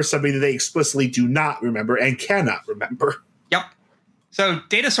trying to remember something that they explicitly do not remember and cannot remember. Yep. So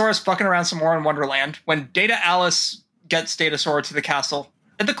Data Sora's fucking around some more in Wonderland when Data Alice gets Data Sora to the castle,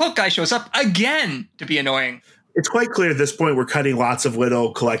 and the cloak guy shows up again to be annoying. It's quite clear at this point we're cutting lots of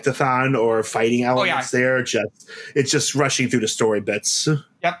little collectathon or fighting elements there. It's just rushing through the story bits.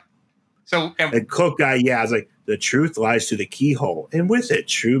 Yep. So and cloak guy, is like, the truth lies through the keyhole, and with it,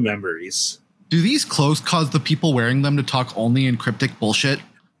 true memories. Do these clothes cause the people wearing them to talk only in cryptic bullshit?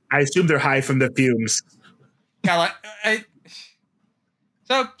 I assume they're high from the fumes. Yeah,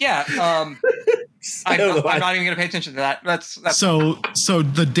 I'm not even going to pay attention to that. That's so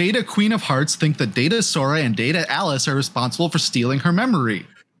the Data Queen of Hearts think that Data Sora and Data Alice are responsible for stealing her memory.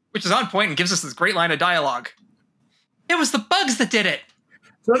 Which is on point and gives us this great line of dialogue. It was the bugs that did it.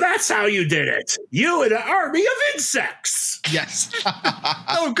 So that's how you did it. You and an army of insects. Yes.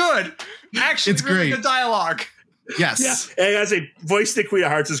 Oh, good. Actually, it's really great. Good dialogue. Yes. Yeah. And as a voice the Queen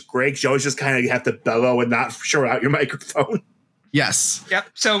of Hearts is great. You always just kind of have to bellow and not short out your microphone. Yes. Yep.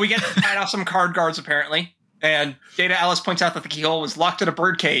 So we get to fight off some card guards, apparently. And Data Alice points out that the keyhole was locked in a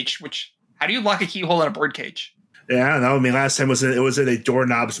bird cage, which, how do you lock a keyhole in a bird cage? Yeah, I don't know. I mean, last time it was in a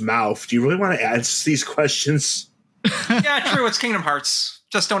doorknob's mouth. Do you really want to answer these questions? Yeah, true. It's Kingdom Hearts.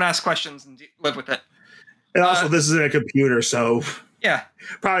 Just don't ask questions and live with it. And also, this isn't a computer, so yeah,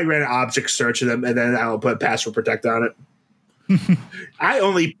 probably ran an object search of them, and then I'll put password protect on it. I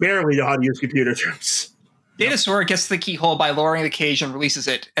only barely know how to use computer terms. Data Sora gets the keyhole by lowering the cage and releases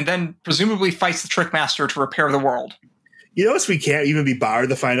it, and then presumably fights the Trickmaster to repair the world. You notice we can't even be bothered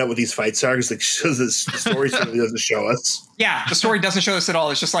to find out what these fights are because the story certainly doesn't show us. Yeah, the story doesn't show us at all.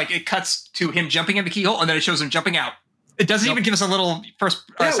 It's just like it cuts to him jumping in the keyhole, and then it shows him jumping out. It doesn't even give us a little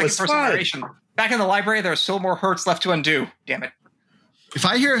second person narration. Back in the library, there are still more hurts left to undo. Damn it! If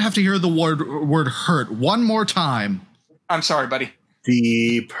I have to hear the word hurt one more time, I'm sorry, buddy.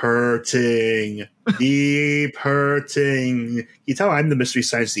 Deep hurting. Deep hurting. Can you tell I'm the Mystery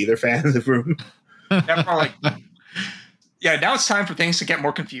Science Theater fan in the room? Yeah, probably. Yeah, now it's time for things to get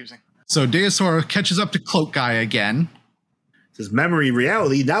more confusing. So Data Sora catches up to Cloak Guy again. Says memory and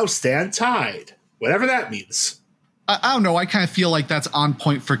reality now stand tied. Whatever that means. I don't know. I kind of feel like that's on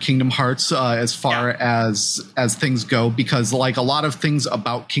point for Kingdom Hearts as far as things go, because like a lot of things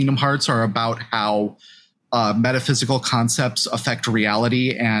about Kingdom Hearts are about how metaphysical concepts affect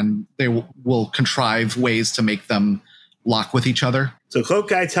reality, and they will contrive ways to make them lock with each other. So Cloak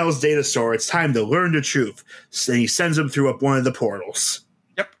Guy tells Data Sora it's time to learn the truth. So he sends him through up one of the portals.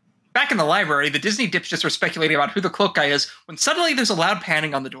 Yep. Back in the library, the Disney dipshits are speculating about who the Cloak Guy is when suddenly there's a loud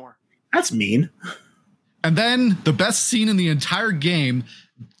panning on the door. That's mean. And then the best scene in the entire game,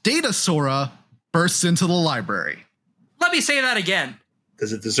 Data Sora bursts into the library. Let me say that again.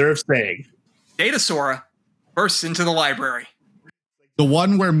 Does it deserve saying? Data Sora bursts into the library. The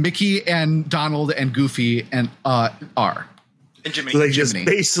one where Mickey and Donald and Goofy and are. And Jiminy. So like just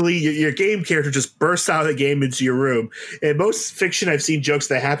basically your game character just bursts out of the game into your room. In most fiction I've seen jokes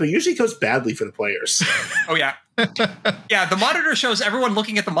that happen, it usually goes badly for the players. Oh, yeah. Yeah, the monitor shows everyone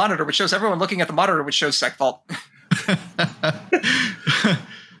looking at the monitor, which shows everyone looking at the monitor, which shows Sekfault.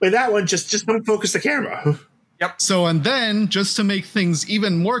 But that one, just don't focus the camera. Yep. So, and then, just to make things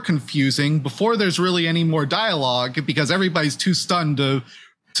even more confusing, before there's really any more dialogue, because everybody's too stunned to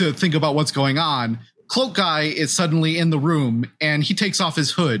think about what's going on, Cloak Guy is suddenly in the room, and he takes off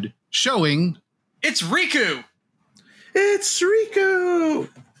his hood, showing... It's Riku! It's Riku!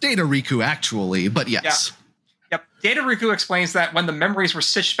 Data Riku, actually, but yes. Yeah. Yep. Data Riku explains that when the memories were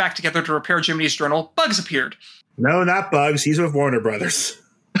stitched back together to repair Jiminy's journal, bugs appeared. No, not bugs. He's with Warner Brothers.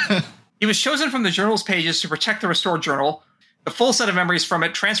 He was chosen from the journal's pages to protect the restored journal. The full set of memories from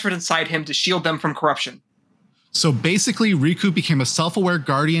it transferred inside him to shield them from corruption. So basically, Riku became a self-aware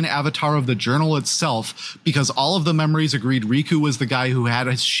guardian avatar of the journal itself because all of the memories agreed Riku was the guy who had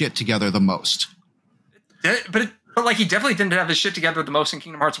his shit together the most. But like he definitely didn't have his shit together the most in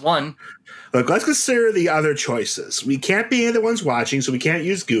Kingdom Hearts 1. Look, let's consider the other choices. We can't be the ones watching, so we can't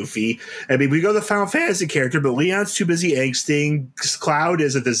use Goofy. I mean, we go the Final Fantasy character, but Leon's too busy angsting. Cloud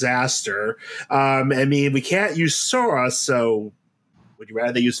is a disaster. I mean, we can't use Sora, so would you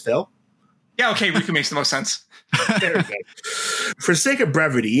rather they use Phil? Yeah, okay, Riku makes the most sense. There we go. For sake of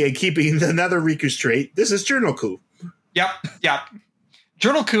brevity and keeping another Riku straight, this is Journal Coup. Yep.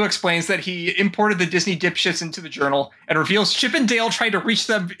 Journal Coup explains that he imported the Disney dipshits into the journal and reveals Chip and Dale tried to reach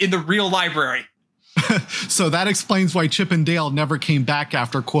them in the real library. So that explains why Chip and Dale never came back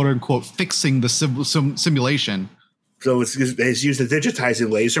after quote-unquote fixing the simulation. So it's used the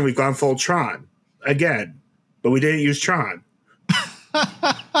digitizing laser, and we've gone full Tron again. But we didn't use Tron.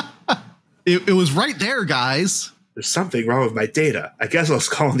 It was right there, guys. There's something wrong with my data. I guess I'll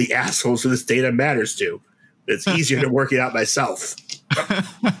just call them the assholes who this data matters to. It's easier to work it out myself.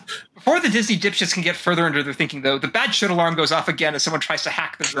 Before the Disney dipshits can get further into their thinking, though, the bad shit alarm goes off again as someone tries to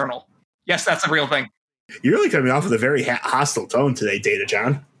hack the journal. Yes, that's a real thing. You're really coming off with a very hostile tone today, Data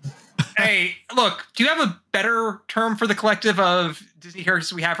John. Hey, look, do you have a better term for the collective of Disney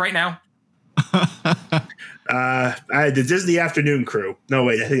characters we have right now? The Disney Afternoon Crew. No,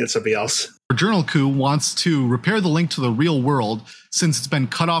 wait, I think that's something else. Journal Coup wants to repair the link to the real world since it's been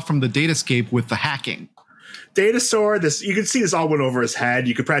cut off from the datascape with the hacking. Data Sora, you can see this all went over his head.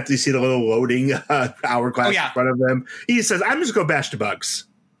 You could practically see the little loading hourglass in front of him. He says, I'm just going to go bash the bugs.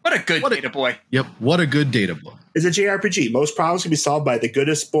 What a good data boy. Yep, what a good data boy. It's a JRPG. Most problems can be solved by the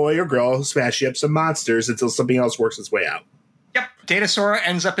goodest boy or girl who smashes up some monsters until something else works its way out. Yep, Data Sora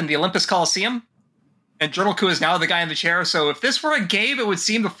ends up in the Olympus Coliseum, and Journal Coup is now the guy in the chair, so if this were a game, it would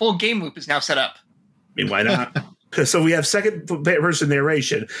seem the full game loop is now set up. I mean, why not? So we have second-person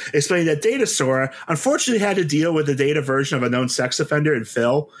narration explaining that Data Sora unfortunately had to deal with the data version of a known sex offender in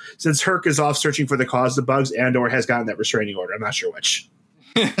Phil, since Herc is off searching for the cause of the bugs and or has gotten that restraining order. I'm not sure which.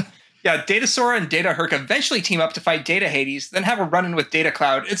 Yeah, Data Sora and Data Herc eventually team up to fight Data Hades, then have a run-in with Data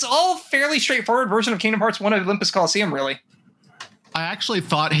Cloud. It's all fairly straightforward version of Kingdom Hearts 1 at Olympus Coliseum, really. I actually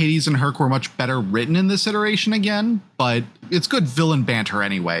thought Hades and Herc were much better written in this iteration again, but it's good villain banter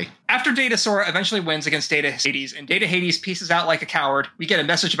anyway. After Data Sora eventually wins against Data Hades, and Data Hades pieces out like a coward, we get a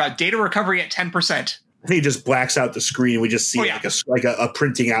message about data recovery at 10%. I think he just blacks out the screen. We just see like a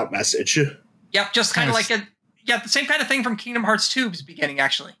printing out message. Yep, just kind of like the same kind of thing from Kingdom Hearts 2's beginning,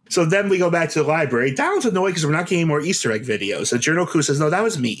 actually. So then we go back to the library. Donald's annoyed because we're not getting more Easter egg videos. So Journal Coup says, no, that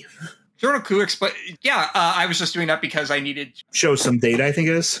was me. Journal Coup I was just doing that because I needed show some data, I think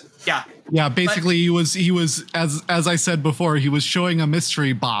it is. Yeah, basically he was as I said before, he was showing a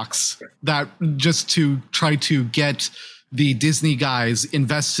mystery box that just to try to get the Disney guys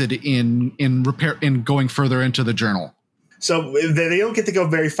invested in going further into the journal. So they don't get to go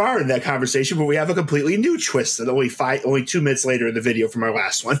very far in that conversation, but we have a completely new twist that only 2 minutes later in the video from our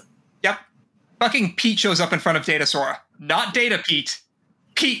last one. Yep. Fucking Pete shows up in front of Data Sora. Not Data Pete.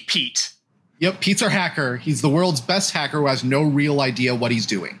 Pete. Yep, Pete's our hacker. He's the world's best hacker who has no real idea what he's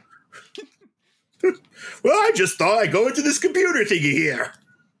doing. Well, I just thought I'd go into this computer thingy here.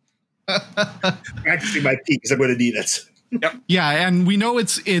 Practicing my Pete because I'm going to need it. Yep. Yeah, and we know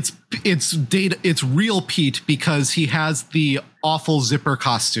it's data. It's real Pete because he has the awful zipper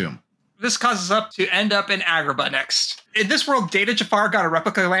costume. This causes us to end up in Agrabah next. In this world, Data Jafar got a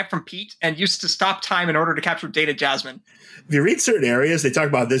replica lamp from Pete and used to stop time in order to capture Data Jasmine. If you read certain areas, they talk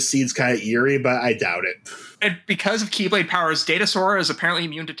about this scene's kind of eerie, but I doubt it. And because of Keyblade powers, Data Sora is apparently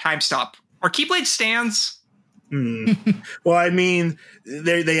immune to time stop. Are Keyblade stands? Well, I mean,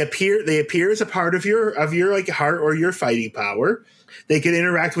 they appear as a part of your like heart or your fighting power. They can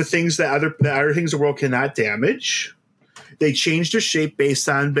interact with things that other things the world cannot damage. They change their shape based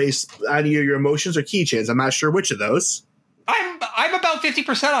on your emotions or keychains. I'm not sure which of those. I'm about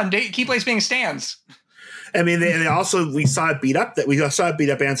 50% on Keyblades being stands. I mean, they also we saw it beat up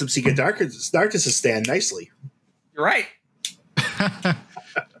Ansem Secret Darkness' stand nicely. You're right.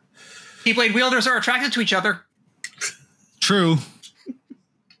 Keyblade wielders are attracted to each other. True.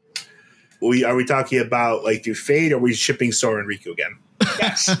 Are we talking about like through Fate, or are we shipping Sora and Riku again?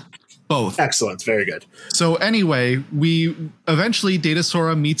 Yes. Both. Excellent. Very good. So anyway, we eventually Data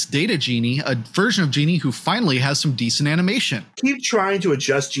Sora meets Data Genie, a version of Genie who finally has some decent animation. Keep trying to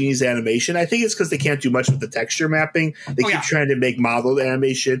adjust Genie's animation. I think it's because they can't do much with the texture mapping. They keep trying to make modeled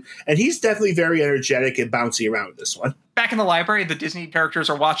animation, and he's definitely very energetic and bouncy around this one. Back in the library, the Disney characters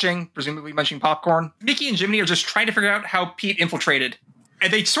are watching, presumably munching popcorn. Mickey and Jiminy are just trying to figure out how Pete infiltrated.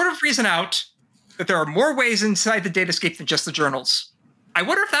 And they sort of reason out that there are more ways inside the datascape than just the journals. I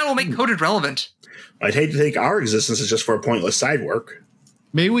wonder if that will make Coded relevant. I'd hate to think our existence is just for a pointless side work.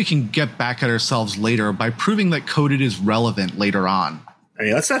 Maybe we can get back at ourselves later by proving that Coded is relevant later on. I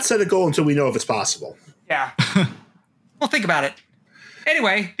mean, let's not set a goal until we know if it's possible. Yeah. We'll think about it.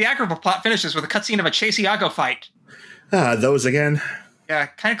 Anyway, the Agrabah plot finishes with a cutscene of a Chase Iago fight. Those again. Yeah,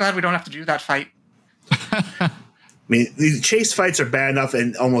 kind of glad we don't have to do that fight. I mean, these chase fights are bad enough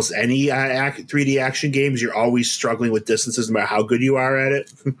in almost any 3D action games. You're always struggling with distances no matter how good you are at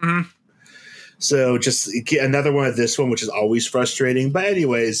it. Mm-hmm. So just get another one of this one, which is always frustrating. But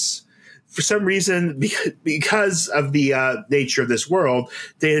anyways, for some reason, because of the nature of this world,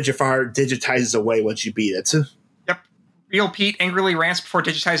 Data Jafar digitizes away once you beat it. Yep. Real Pete angrily rants before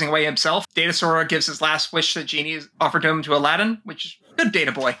digitizing away himself. Data Sora gives his last wish that Genie offered him to Aladdin, which is good,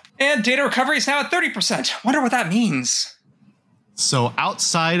 Data Boy. And data recovery is now at 30%. Wonder what that means. So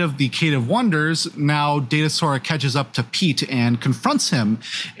outside of the Cave of Wonders, now Data Sora catches up to Pete and confronts him,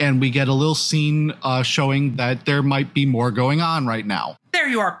 and we get a little scene showing that there might be more going on right now. There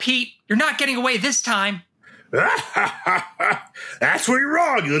you are, Pete. You're not getting away this time. That's where you're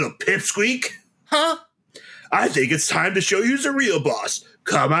wrong, you little pipsqueak. Huh? I think it's time to show you who's the real boss.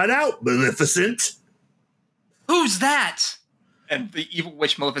 Come on out, Maleficent. Who's that? And the evil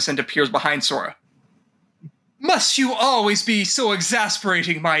witch Maleficent appears behind Sora. Must you always be so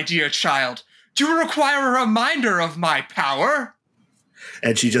exasperating, my dear child? Do you require a reminder of my power?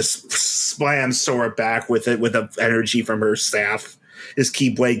 And she just slams Sora back with the energy from her staff. His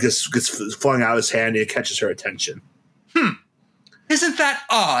keyblade gets flung out of his hand and it catches her attention. Isn't that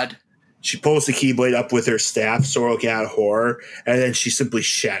odd? She pulls the keyblade up with her staff, Sora looking out of horror, and then she simply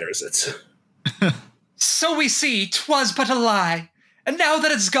shatters it. So we see 'twas but a lie. And now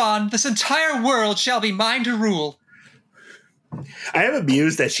that it's gone, this entire world shall be mine to rule. I am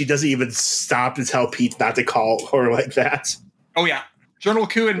amused that she doesn't even stop to tell Pete not to call her like that. Oh yeah. Journal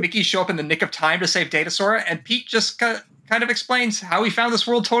Ku and Mickey show up in the nick of time to save Data Sora, and Pete just kind of explains how he found this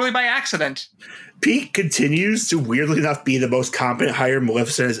world totally by accident. Pete continues to, weirdly enough, be the most competent hire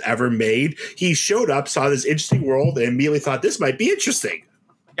Maleficent has ever made. He showed up, saw this interesting world, and immediately thought this might be interesting.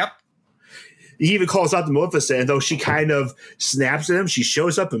 Yep. He even calls out to Maleficent, and though she kind of snaps at him, she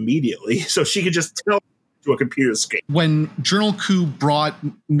shows up immediately, so she could just tell to a computer screen. When Journal Ku brought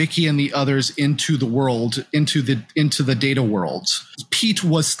Mickey and the others into the world, into the data world, Pete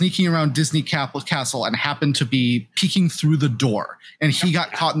was sneaking around Disney Castle and happened to be peeking through the door. And he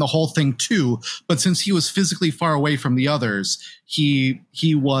got caught in the whole thing too. But since he was physically far away from the others, he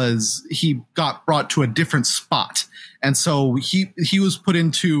got brought to a different spot. And so he was put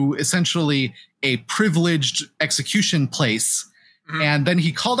into essentially a privileged execution place. And then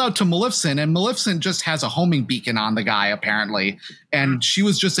he called out to Maleficent, and Maleficent just has a homing beacon on the guy, apparently. And she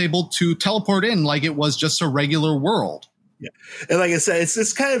was just able to teleport in like it was just a regular world. Yeah. And like I said,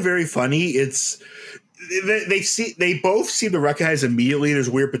 it's kind of very funny. They both seem to recognize immediately there's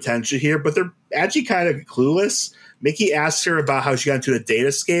weird potential here, but they're actually kind of clueless. Mickey asks her about how she got into a date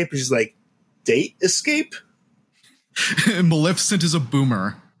escape, and she's like, date escape? Maleficent is a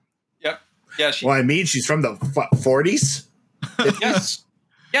boomer. Yep. Yeah. Well, I mean, she's from the 40s. Yes.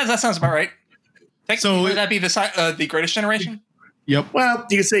 Yeah, that sounds about right. So would that be the greatest generation? Yep. Well,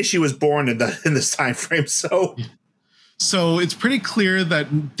 you could say she was born in this time frame. So So it's pretty clear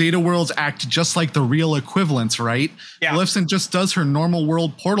that data worlds act just like the real equivalents, right? Yeah. Maleficent just does her normal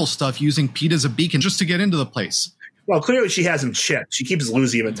world portal stuff using Pete as a beacon just to get into the place. Well, clearly she has him chipped. She keeps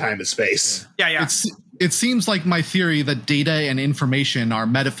losing him in time and space. Yeah. It seems like my theory that data and information are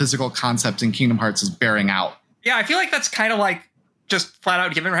metaphysical concepts in Kingdom Hearts is bearing out. Yeah, I feel like that's kind of like just flat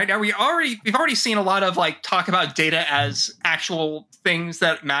out given right now. We've already seen a lot of like talk about data as actual things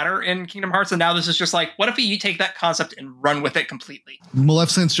that matter in Kingdom Hearts, and now this is just like, what if you take that concept and run with it completely?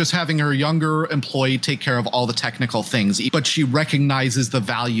 Maleficent's just having her younger employee take care of all the technical things, but she recognizes the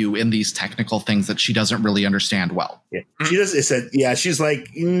value in these technical things that she doesn't really understand well. Yeah. She does. It said, yeah, she's like,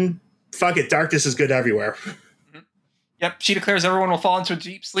 fuck it, darkness is good everywhere. Yep, she declares everyone will fall into a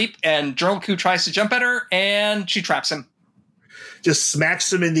deep sleep, and Journal Coup tries to jump at her, and she traps him. Just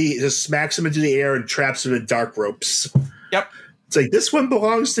smacks him into the air and traps him in dark ropes. Yep. It's like, this one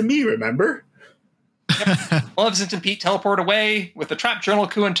belongs to me, remember? Yep. Maleficent and Pete teleport away with the trapped Journal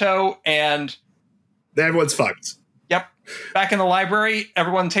Coup in tow, and everyone's fucked. Yep. Back in the library,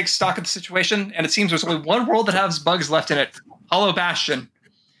 everyone takes stock of the situation, and it seems there's only one world that has bugs left in it, Hollow Bastion.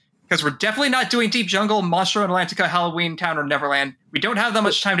 Because we're definitely not doing Deep Jungle, Monstro Atlantica, Halloween Town, or Neverland. We don't have that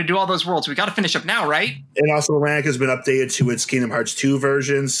much time to do all those worlds. We got to finish up now, right? And also, Atlantica has been updated to its Kingdom Hearts 2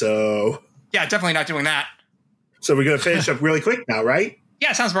 version, so... Yeah, definitely not doing that. So we're going to finish up really quick now, right?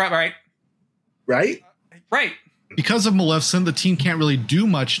 Yeah, sounds about right. Right? Right. Because of Maleficent, the team can't really do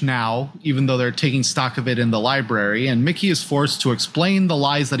much now, even though they're taking stock of it in the library, and Mickey is forced to explain the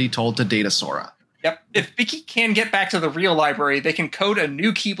lies that he told to Data Sora. Yep. If Mickey can get back to the real library, they can code a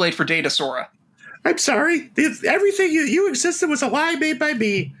new Keyblade for Data Sora. I'm sorry. Everything you existed was a lie made by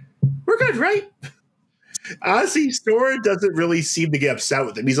me. We're good, right? Honestly, Sora doesn't really seem to get upset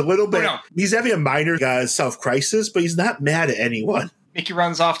with him. He's a little bit... no. He's having a minor self-crisis, but he's not mad at anyone. Mickey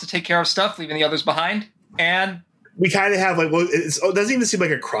runs off to take care of stuff, leaving the others behind, and... We kind of have it doesn't even seem like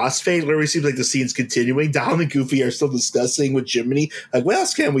a crossfade. It literally seems like the scene's continuing. Donald and Goofy are still discussing with Jiminy. Like, what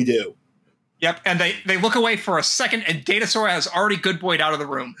else can we do? Yep, and they look away for a second, and Data Sora has already good boyed out of the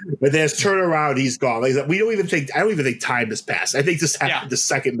room. But then turn around, he's gone. Like, I don't even think time has passed. I think this happened the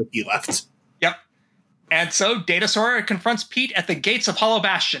second Mickey left. Yep. And so Data Sora confronts Pete at the gates of Hollow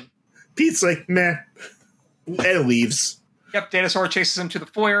Bastion. Pete's like, meh, and leaves. Yep, Data Sora chases him to the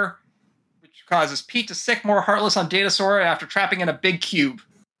foyer, which causes Pete to sick more heartless on Data Sora after trapping in a big cube.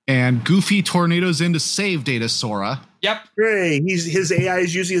 And Goofy tornadoes in to save Data Sora. Yep. Great, his AI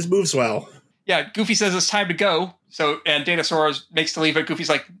is using his moves well. Yeah, Goofy says it's time to go. And Data Sora makes to leave, but Goofy's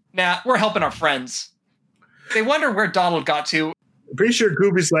like, nah, we're helping our friends. They wonder where Donald got to. I'm pretty sure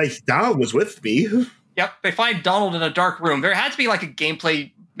Goofy's like, Donald was with me. Yep, they find Donald in a dark room. There had to be like a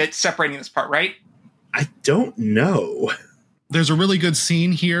gameplay bit separating this part, right? I don't know. There's a really good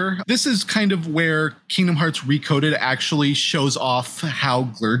scene here. This is kind of where Kingdom Hearts Recoded actually shows off how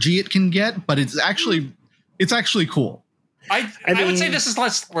glurgy it can get, but it's actually cool. I would say this is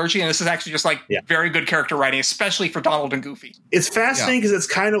less glurgy, and this is actually just like very good character writing, especially for Donald and Goofy. It's fascinating because it's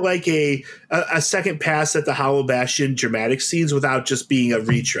kind of like a second pass at the Hollow Bastion dramatic scenes without just being a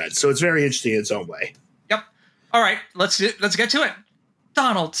retread. So it's very interesting in its own way. Yep. All right, let's get to it.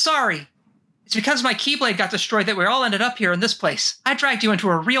 Donald, sorry. It's because my Keyblade got destroyed that we all ended up here in this place. I dragged you into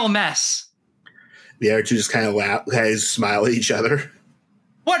a real mess. The other two just kind of laugh, smile at each other.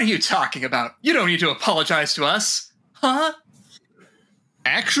 What are you talking about? You don't need to apologize to us. Huh?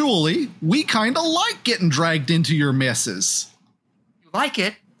 Actually, we kind of like getting dragged into your messes. You like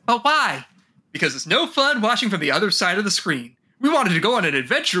it? But why? Because it's no fun watching from the other side of the screen. We wanted to go on an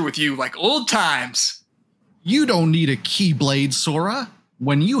adventure with you like old times. You don't need a Keyblade, Sora,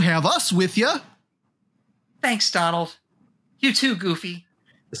 when you have us with you. Thanks, Donald. You too, Goofy.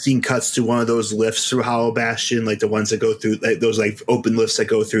 The scene cuts to one of those lifts through Hollow Bastion, like the ones that go through, like those like open lifts that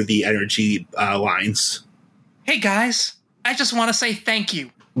go through the energy lines. Hey, guys. I just want to say thank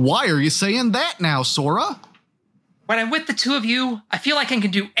you. Why are you saying that now, Sora? When I'm with the two of you, I feel like I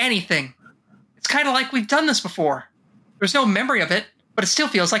can do anything. It's kind of like we've done this before. There's no memory of it, but it still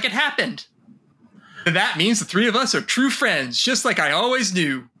feels like it happened. And that means the three of us are true friends, just like I always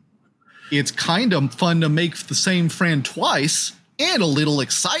knew. It's kind of fun to make the same friend twice, and a little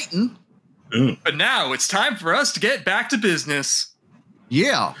exciting. But now it's time for us to get back to business.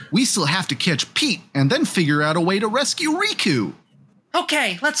 Yeah, we still have to catch Pete and then figure out a way to rescue Riku.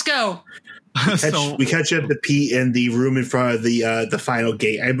 Okay, let's go. We catch up to Pete in the room in front of the final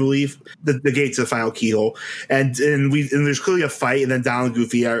gate, I believe. The gate to the final keyhole. And there's clearly a fight, and then Donald and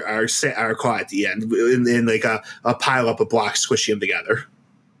Goofy are caught at the end in like a pile up of blocks squishing them together.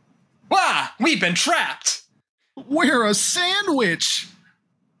 Wah! We've been trapped! We're a sandwich!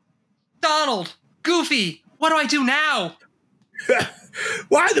 Donald! Goofy! What do I do now?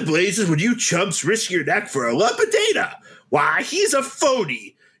 Why the blazes would you chumps risk your neck for a lump of data? Why, he's a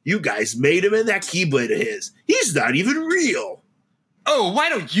phony. You guys made him in that Keyblade of his. He's not even real. Oh, why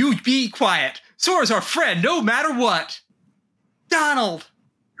don't you be quiet? Sora's our friend, no matter what. Donald.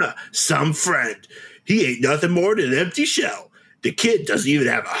 Some friend. He ain't nothing more than an empty shell. The kid doesn't even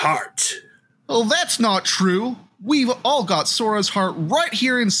have a heart. Well, that's not true. We've all got Sora's heart right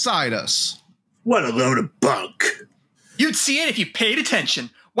here inside us. What a load of bunk. You'd see it if you paid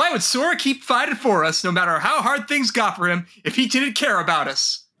attention. Why would Sora keep fighting for us no matter how hard things got for him if he didn't care about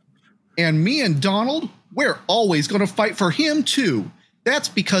us? And me and Donald, we're always going to fight for him too. That's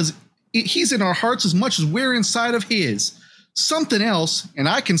because he's in our hearts as much as we're inside of his. Something else, and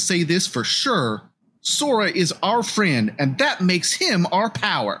I can say this for sure, Sora is our friend, and that makes him our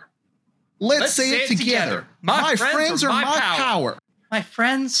power. Let's say it together. My friends are my power. My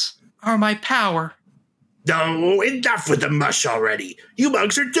friends are my power. No, enough with the mush already. You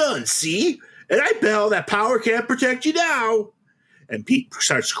mugs are done, see? And I bet all that power can't protect you now. And Pete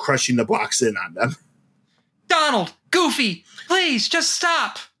starts crushing the blocks in on them. Donald, Goofy, please just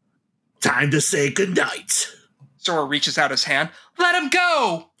stop. Time to say goodnight. Sora reaches out his hand. Let him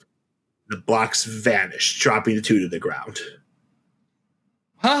go. The blocks vanish, dropping the two to the ground.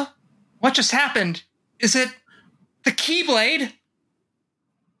 Huh? What just happened? Is it the Keyblade?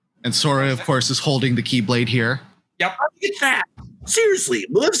 And Sora, of course, is holding the Keyblade here. Yep. How do you get that? Seriously,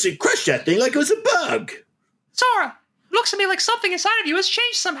 Maleficent crushed that thing like it was a bug. Sora, it looks to me like something inside of you has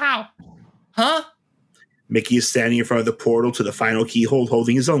changed somehow. Huh? Mickey is standing in front of the portal to the final keyhole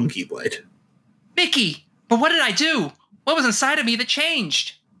holding his own Keyblade. Mickey, but what did I do? What was inside of me that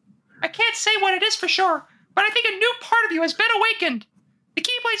changed? I can't say what it is for sure, but I think a new part of you has been awakened. The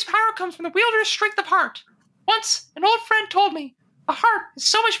Keyblade's power comes from the wielder's strength of heart. Once, an old friend told me, a heart is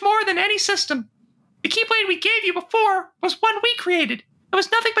so much more than any system. The Keyblade we gave you before was one we created. It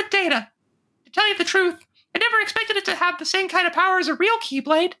was nothing but data. To tell you the truth, I never expected it to have the same kind of power as a real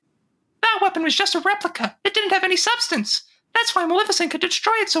Keyblade. That weapon was just a replica. It didn't have any substance. That's why Maleficent could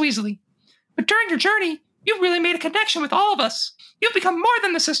destroy it so easily. But during your journey, you really made a connection with all of us. You've become more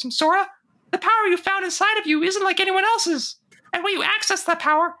than the system, Sora. The power you found inside of you isn't like anyone else's. And when you accessed that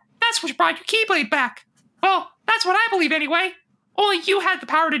power, that's what brought your Keyblade back. Well, that's what I believe anyway. Only you had the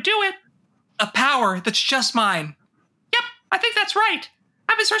power to do it. A power that's just mine. Yep, I think that's right.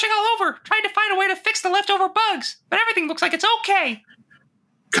 I've been searching all over, trying to find a way to fix the leftover bugs, but everything looks like it's okay.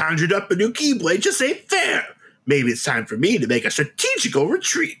 Conjured up a new Keyblade just ain't fair. Maybe it's time for me to make a strategical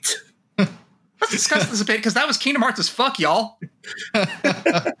retreat. Let's discuss this a bit, because that was Kingdom Hearts as fuck, y'all.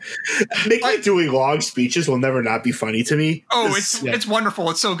 Mickey doing long speeches will never not be funny to me. Oh, it's wonderful.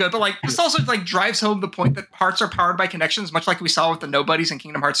 It's so good. But this also drives home the point that hearts are powered by connections, much like we saw with the Nobodies in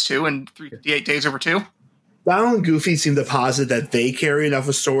Kingdom Hearts 2 and 358 Days Over 2. Donald and Goofy seem to posit that they carry enough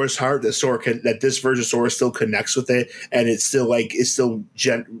of Sora's heart that this version of Sora still connects with it, and it's still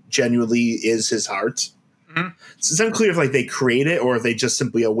genuinely is his heart. Mm-hmm. It's unclear if they create it or if they just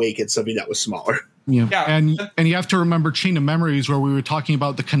simply awaken something that was smaller. Yeah. And you have to remember Chain of Memories, where we were talking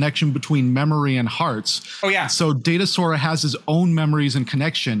about the connection between memory and hearts. Oh, yeah. So Data Sora has his own memories and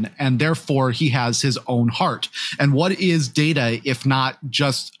connection, and therefore he has his own heart. And what is data if not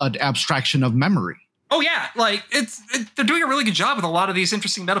just an abstraction of memory? Oh, yeah. They're doing a really good job with a lot of these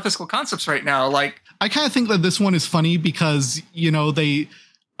interesting metaphysical concepts right now. I kind of think that this one is funny because,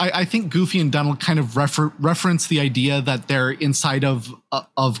 I think Goofy and Donald kind of reference the idea that they're inside of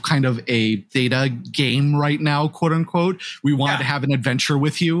kind of a data game right now, quote unquote. We wanted to have an adventure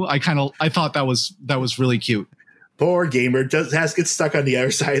with you. I thought that was really cute. Poor gamer gets stuck on the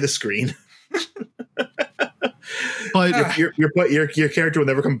other side of the screen. But your character will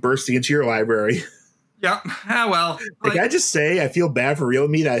never come bursting into your library. Yeah. Well. Can I just say I feel bad for Real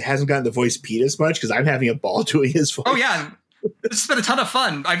Me that hasn't gotten to voice Pete as much, because I'm having a ball doing his voice. Oh yeah. This has been a ton of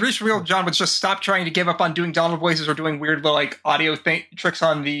fun. I wish Real John would just stop trying to give up on doing Donald voices or doing weird little audio tricks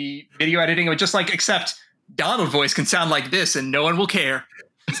on the video editing. It would just accept Donald voice can sound like this and no one will care.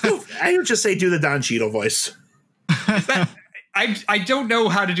 I would just say do the Don Cheadle voice. I don't know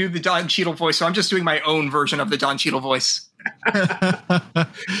how to do the Don Cheadle voice, so I'm just doing my own version of the Don Cheadle voice.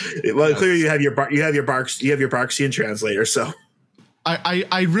 Well, clearly you have your Barksian translator, so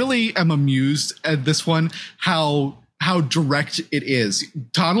I really am amused at this one how direct it is.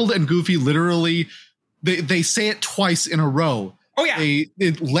 Donald and Goofy literally they say it twice in a row. Oh yeah.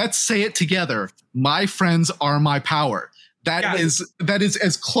 Let's say it together. My friends are my power. That is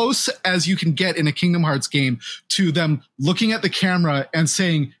as close as you can get in a Kingdom Hearts game to them looking at the camera and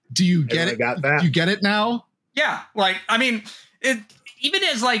saying, "Do you get it? Got that. Do you get it now?" Yeah, even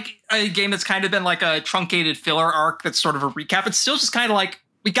as like a game that's kind of been like a truncated filler arc that's sort of a recap, it's still just kind of like,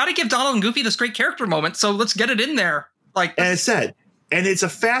 we got to give Donald and Goofy this great character moment, so let's get it in there. Like, and it's a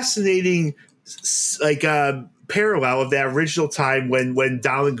fascinating like parallel of that original time when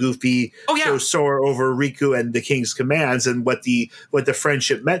Donald and Goofy chose Sora over Riku and the King's commands, and what the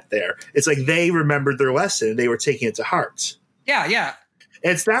friendship meant there. It's like they remembered their lesson and they were taking it to heart. Yeah, yeah.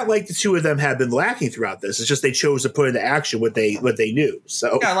 And it's not like the two of them have been lacking throughout this. It's just they chose to put into action what they knew.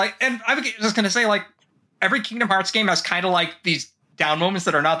 So yeah, like, and I was just gonna say, like, every Kingdom Hearts game has kind of like these down moments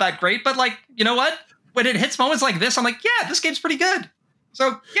that are not that great, but like, you know what? When it hits moments like this, I'm like, yeah, this game's pretty good.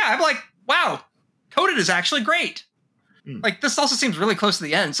 So yeah, I'm like, wow, Coded is actually great. Like, this also seems really close to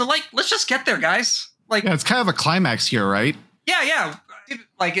the end. So like, let's just get there, guys. Like, yeah, it's kind of a climax here, right? Yeah.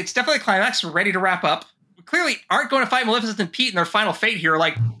 Like, it's definitely a climax. We're ready to wrap up. We clearly aren't going to fight Maleficent and Pete in their final fate here.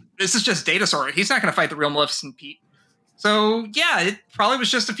 Like, this is just Data Sora. He's not going to fight the real Maleficent and Pete. So yeah, it probably was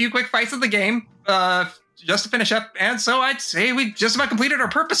just a few quick fights of the game, just to finish up. And so I'd say we just about completed our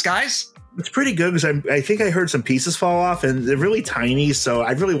purpose, guys. It's pretty good because I think I heard some pieces fall off, and they're really tiny, so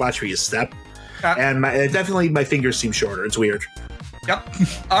I'd really watch where you step. And definitely my fingers seem shorter. It's weird. Yep.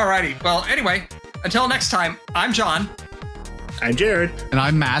 Alrighty. Well, anyway, until next time, I'm John. I'm Jared. And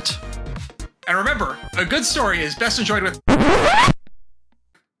I'm Matt. And remember, a good story is best enjoyed with...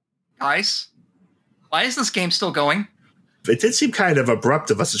 Guys, why is this game still going? It did seem kind of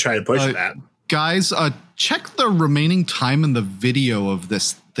abrupt of us to try to push that. Guys, check the remaining time in the video of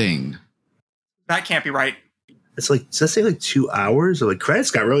this thing. That can't be right. It's like, does that say like 2 hours? Or like, credits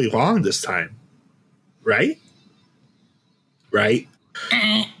got really long this time. Right? Right?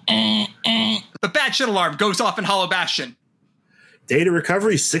 The bad shit alarm goes off in Hollow Bastion. Data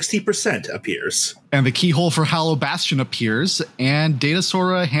recovery 60% appears. And the keyhole for Hollow Bastion appears, and Data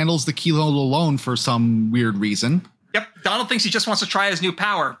Sora handles the keyhole alone for some weird reason. Yep, Donald thinks he just wants to try his new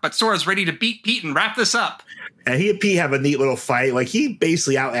power, but Sora's ready to beat Pete and wrap this up. And he and Pete have a neat little fight. Like, he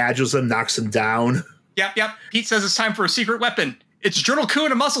basically out-agils him, knocks him down. Yep. Pete says it's time for a secret weapon. It's Journal Coup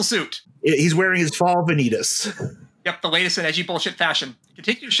in a muscle suit. He's wearing his fall Vanitas. Yep, the latest in edgy bullshit fashion.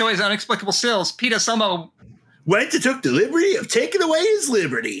 Continue to show his unexplicable skills. Pete has somehow... Went and took the liberty of taking away his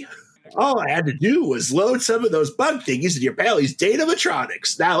liberty. All I had to do was load some of those bug thingies in your Pally's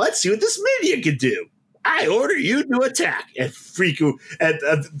Datatronics. Now let's see what this minion can do. I order you to attack. And Freaku, and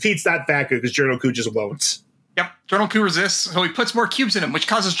Pete's not back because Journal Coup just won't. Yep, Journal Coup resists, so he puts more cubes in him, which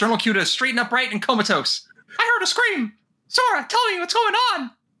causes Journal Coup to straighten upright and comatose. I heard a scream. Sora, tell me what's going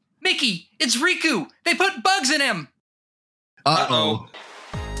on. Mickey, it's Riku. They put bugs in him. Uh-oh.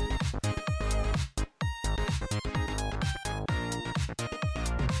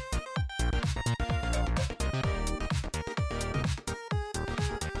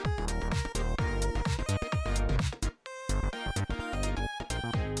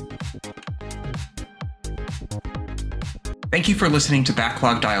 Thank you for listening to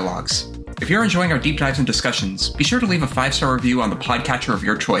Backlog Dialogues. If you're enjoying our deep dives and discussions, be sure to leave a 5-star review on the podcatcher of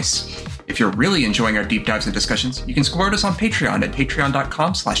your choice. If you're really enjoying our deep dives and discussions, you can support us on Patreon at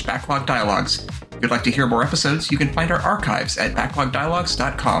patreon.com/backlogdialogues. If you'd like to hear more episodes, you can find our archives at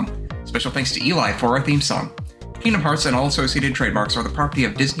backlogdialogues.com. Special thanks to Eli for our theme song. Kingdom Hearts and all associated trademarks are the property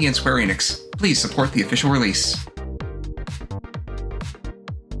of Disney and Square Enix. Please support the official release.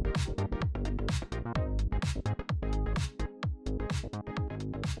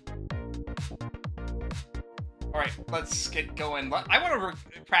 Alright, let's get going. I want to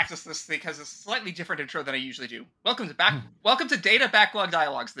practice this because it's a slightly different intro than I usually do. Welcome to Data Backlog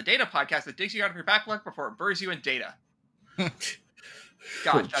Dialogues, the data podcast that digs you out of your backlog before it buries you in data.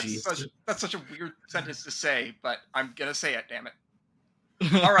 God, that's such a weird sentence to say, but I'm gonna say it, damn it.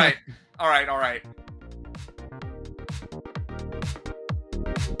 All right.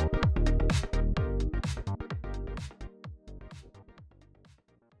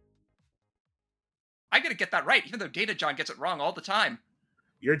 I gotta get that right, even though Data John gets it wrong all the time.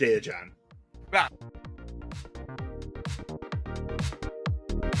 You're Data John. Yeah.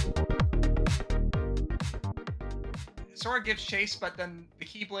 Sora gives chase, but then the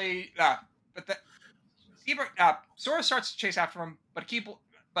Keyblade, Sora starts to chase after him, but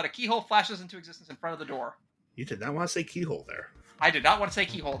a keyhole flashes into existence in front of the door. You did not want to say keyhole there. I did not want to say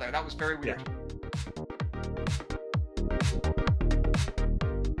keyhole there. That was very weird. Yeah.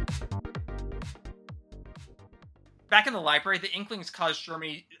 Back in the library, the Inklings caused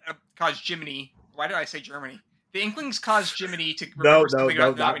Jiminy. Why did I say Germany? The Inklings caused Jiminy to remember something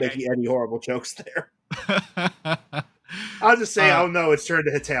about not making any horrible jokes there. I'll just say, oh no, it's turned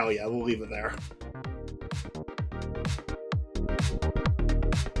to Italia. We'll leave it there.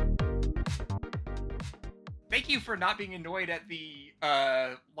 Thank you for not being annoyed at the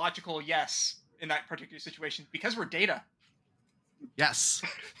logical yes in that particular situation because we're data. Yes.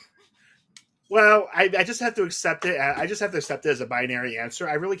 Well, I just have to accept it. I just have to accept it as a binary answer.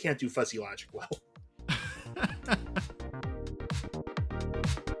 I really can't do fuzzy logic well.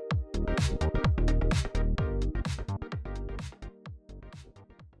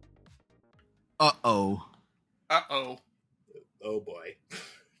 Uh-oh. Uh-oh. Oh boy.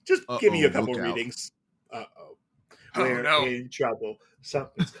 Just give me a couple look out. readings. Uh-oh. Oh, We're no. in trouble.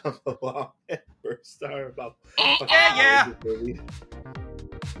 Something's come along and we're sorry about. Yeah.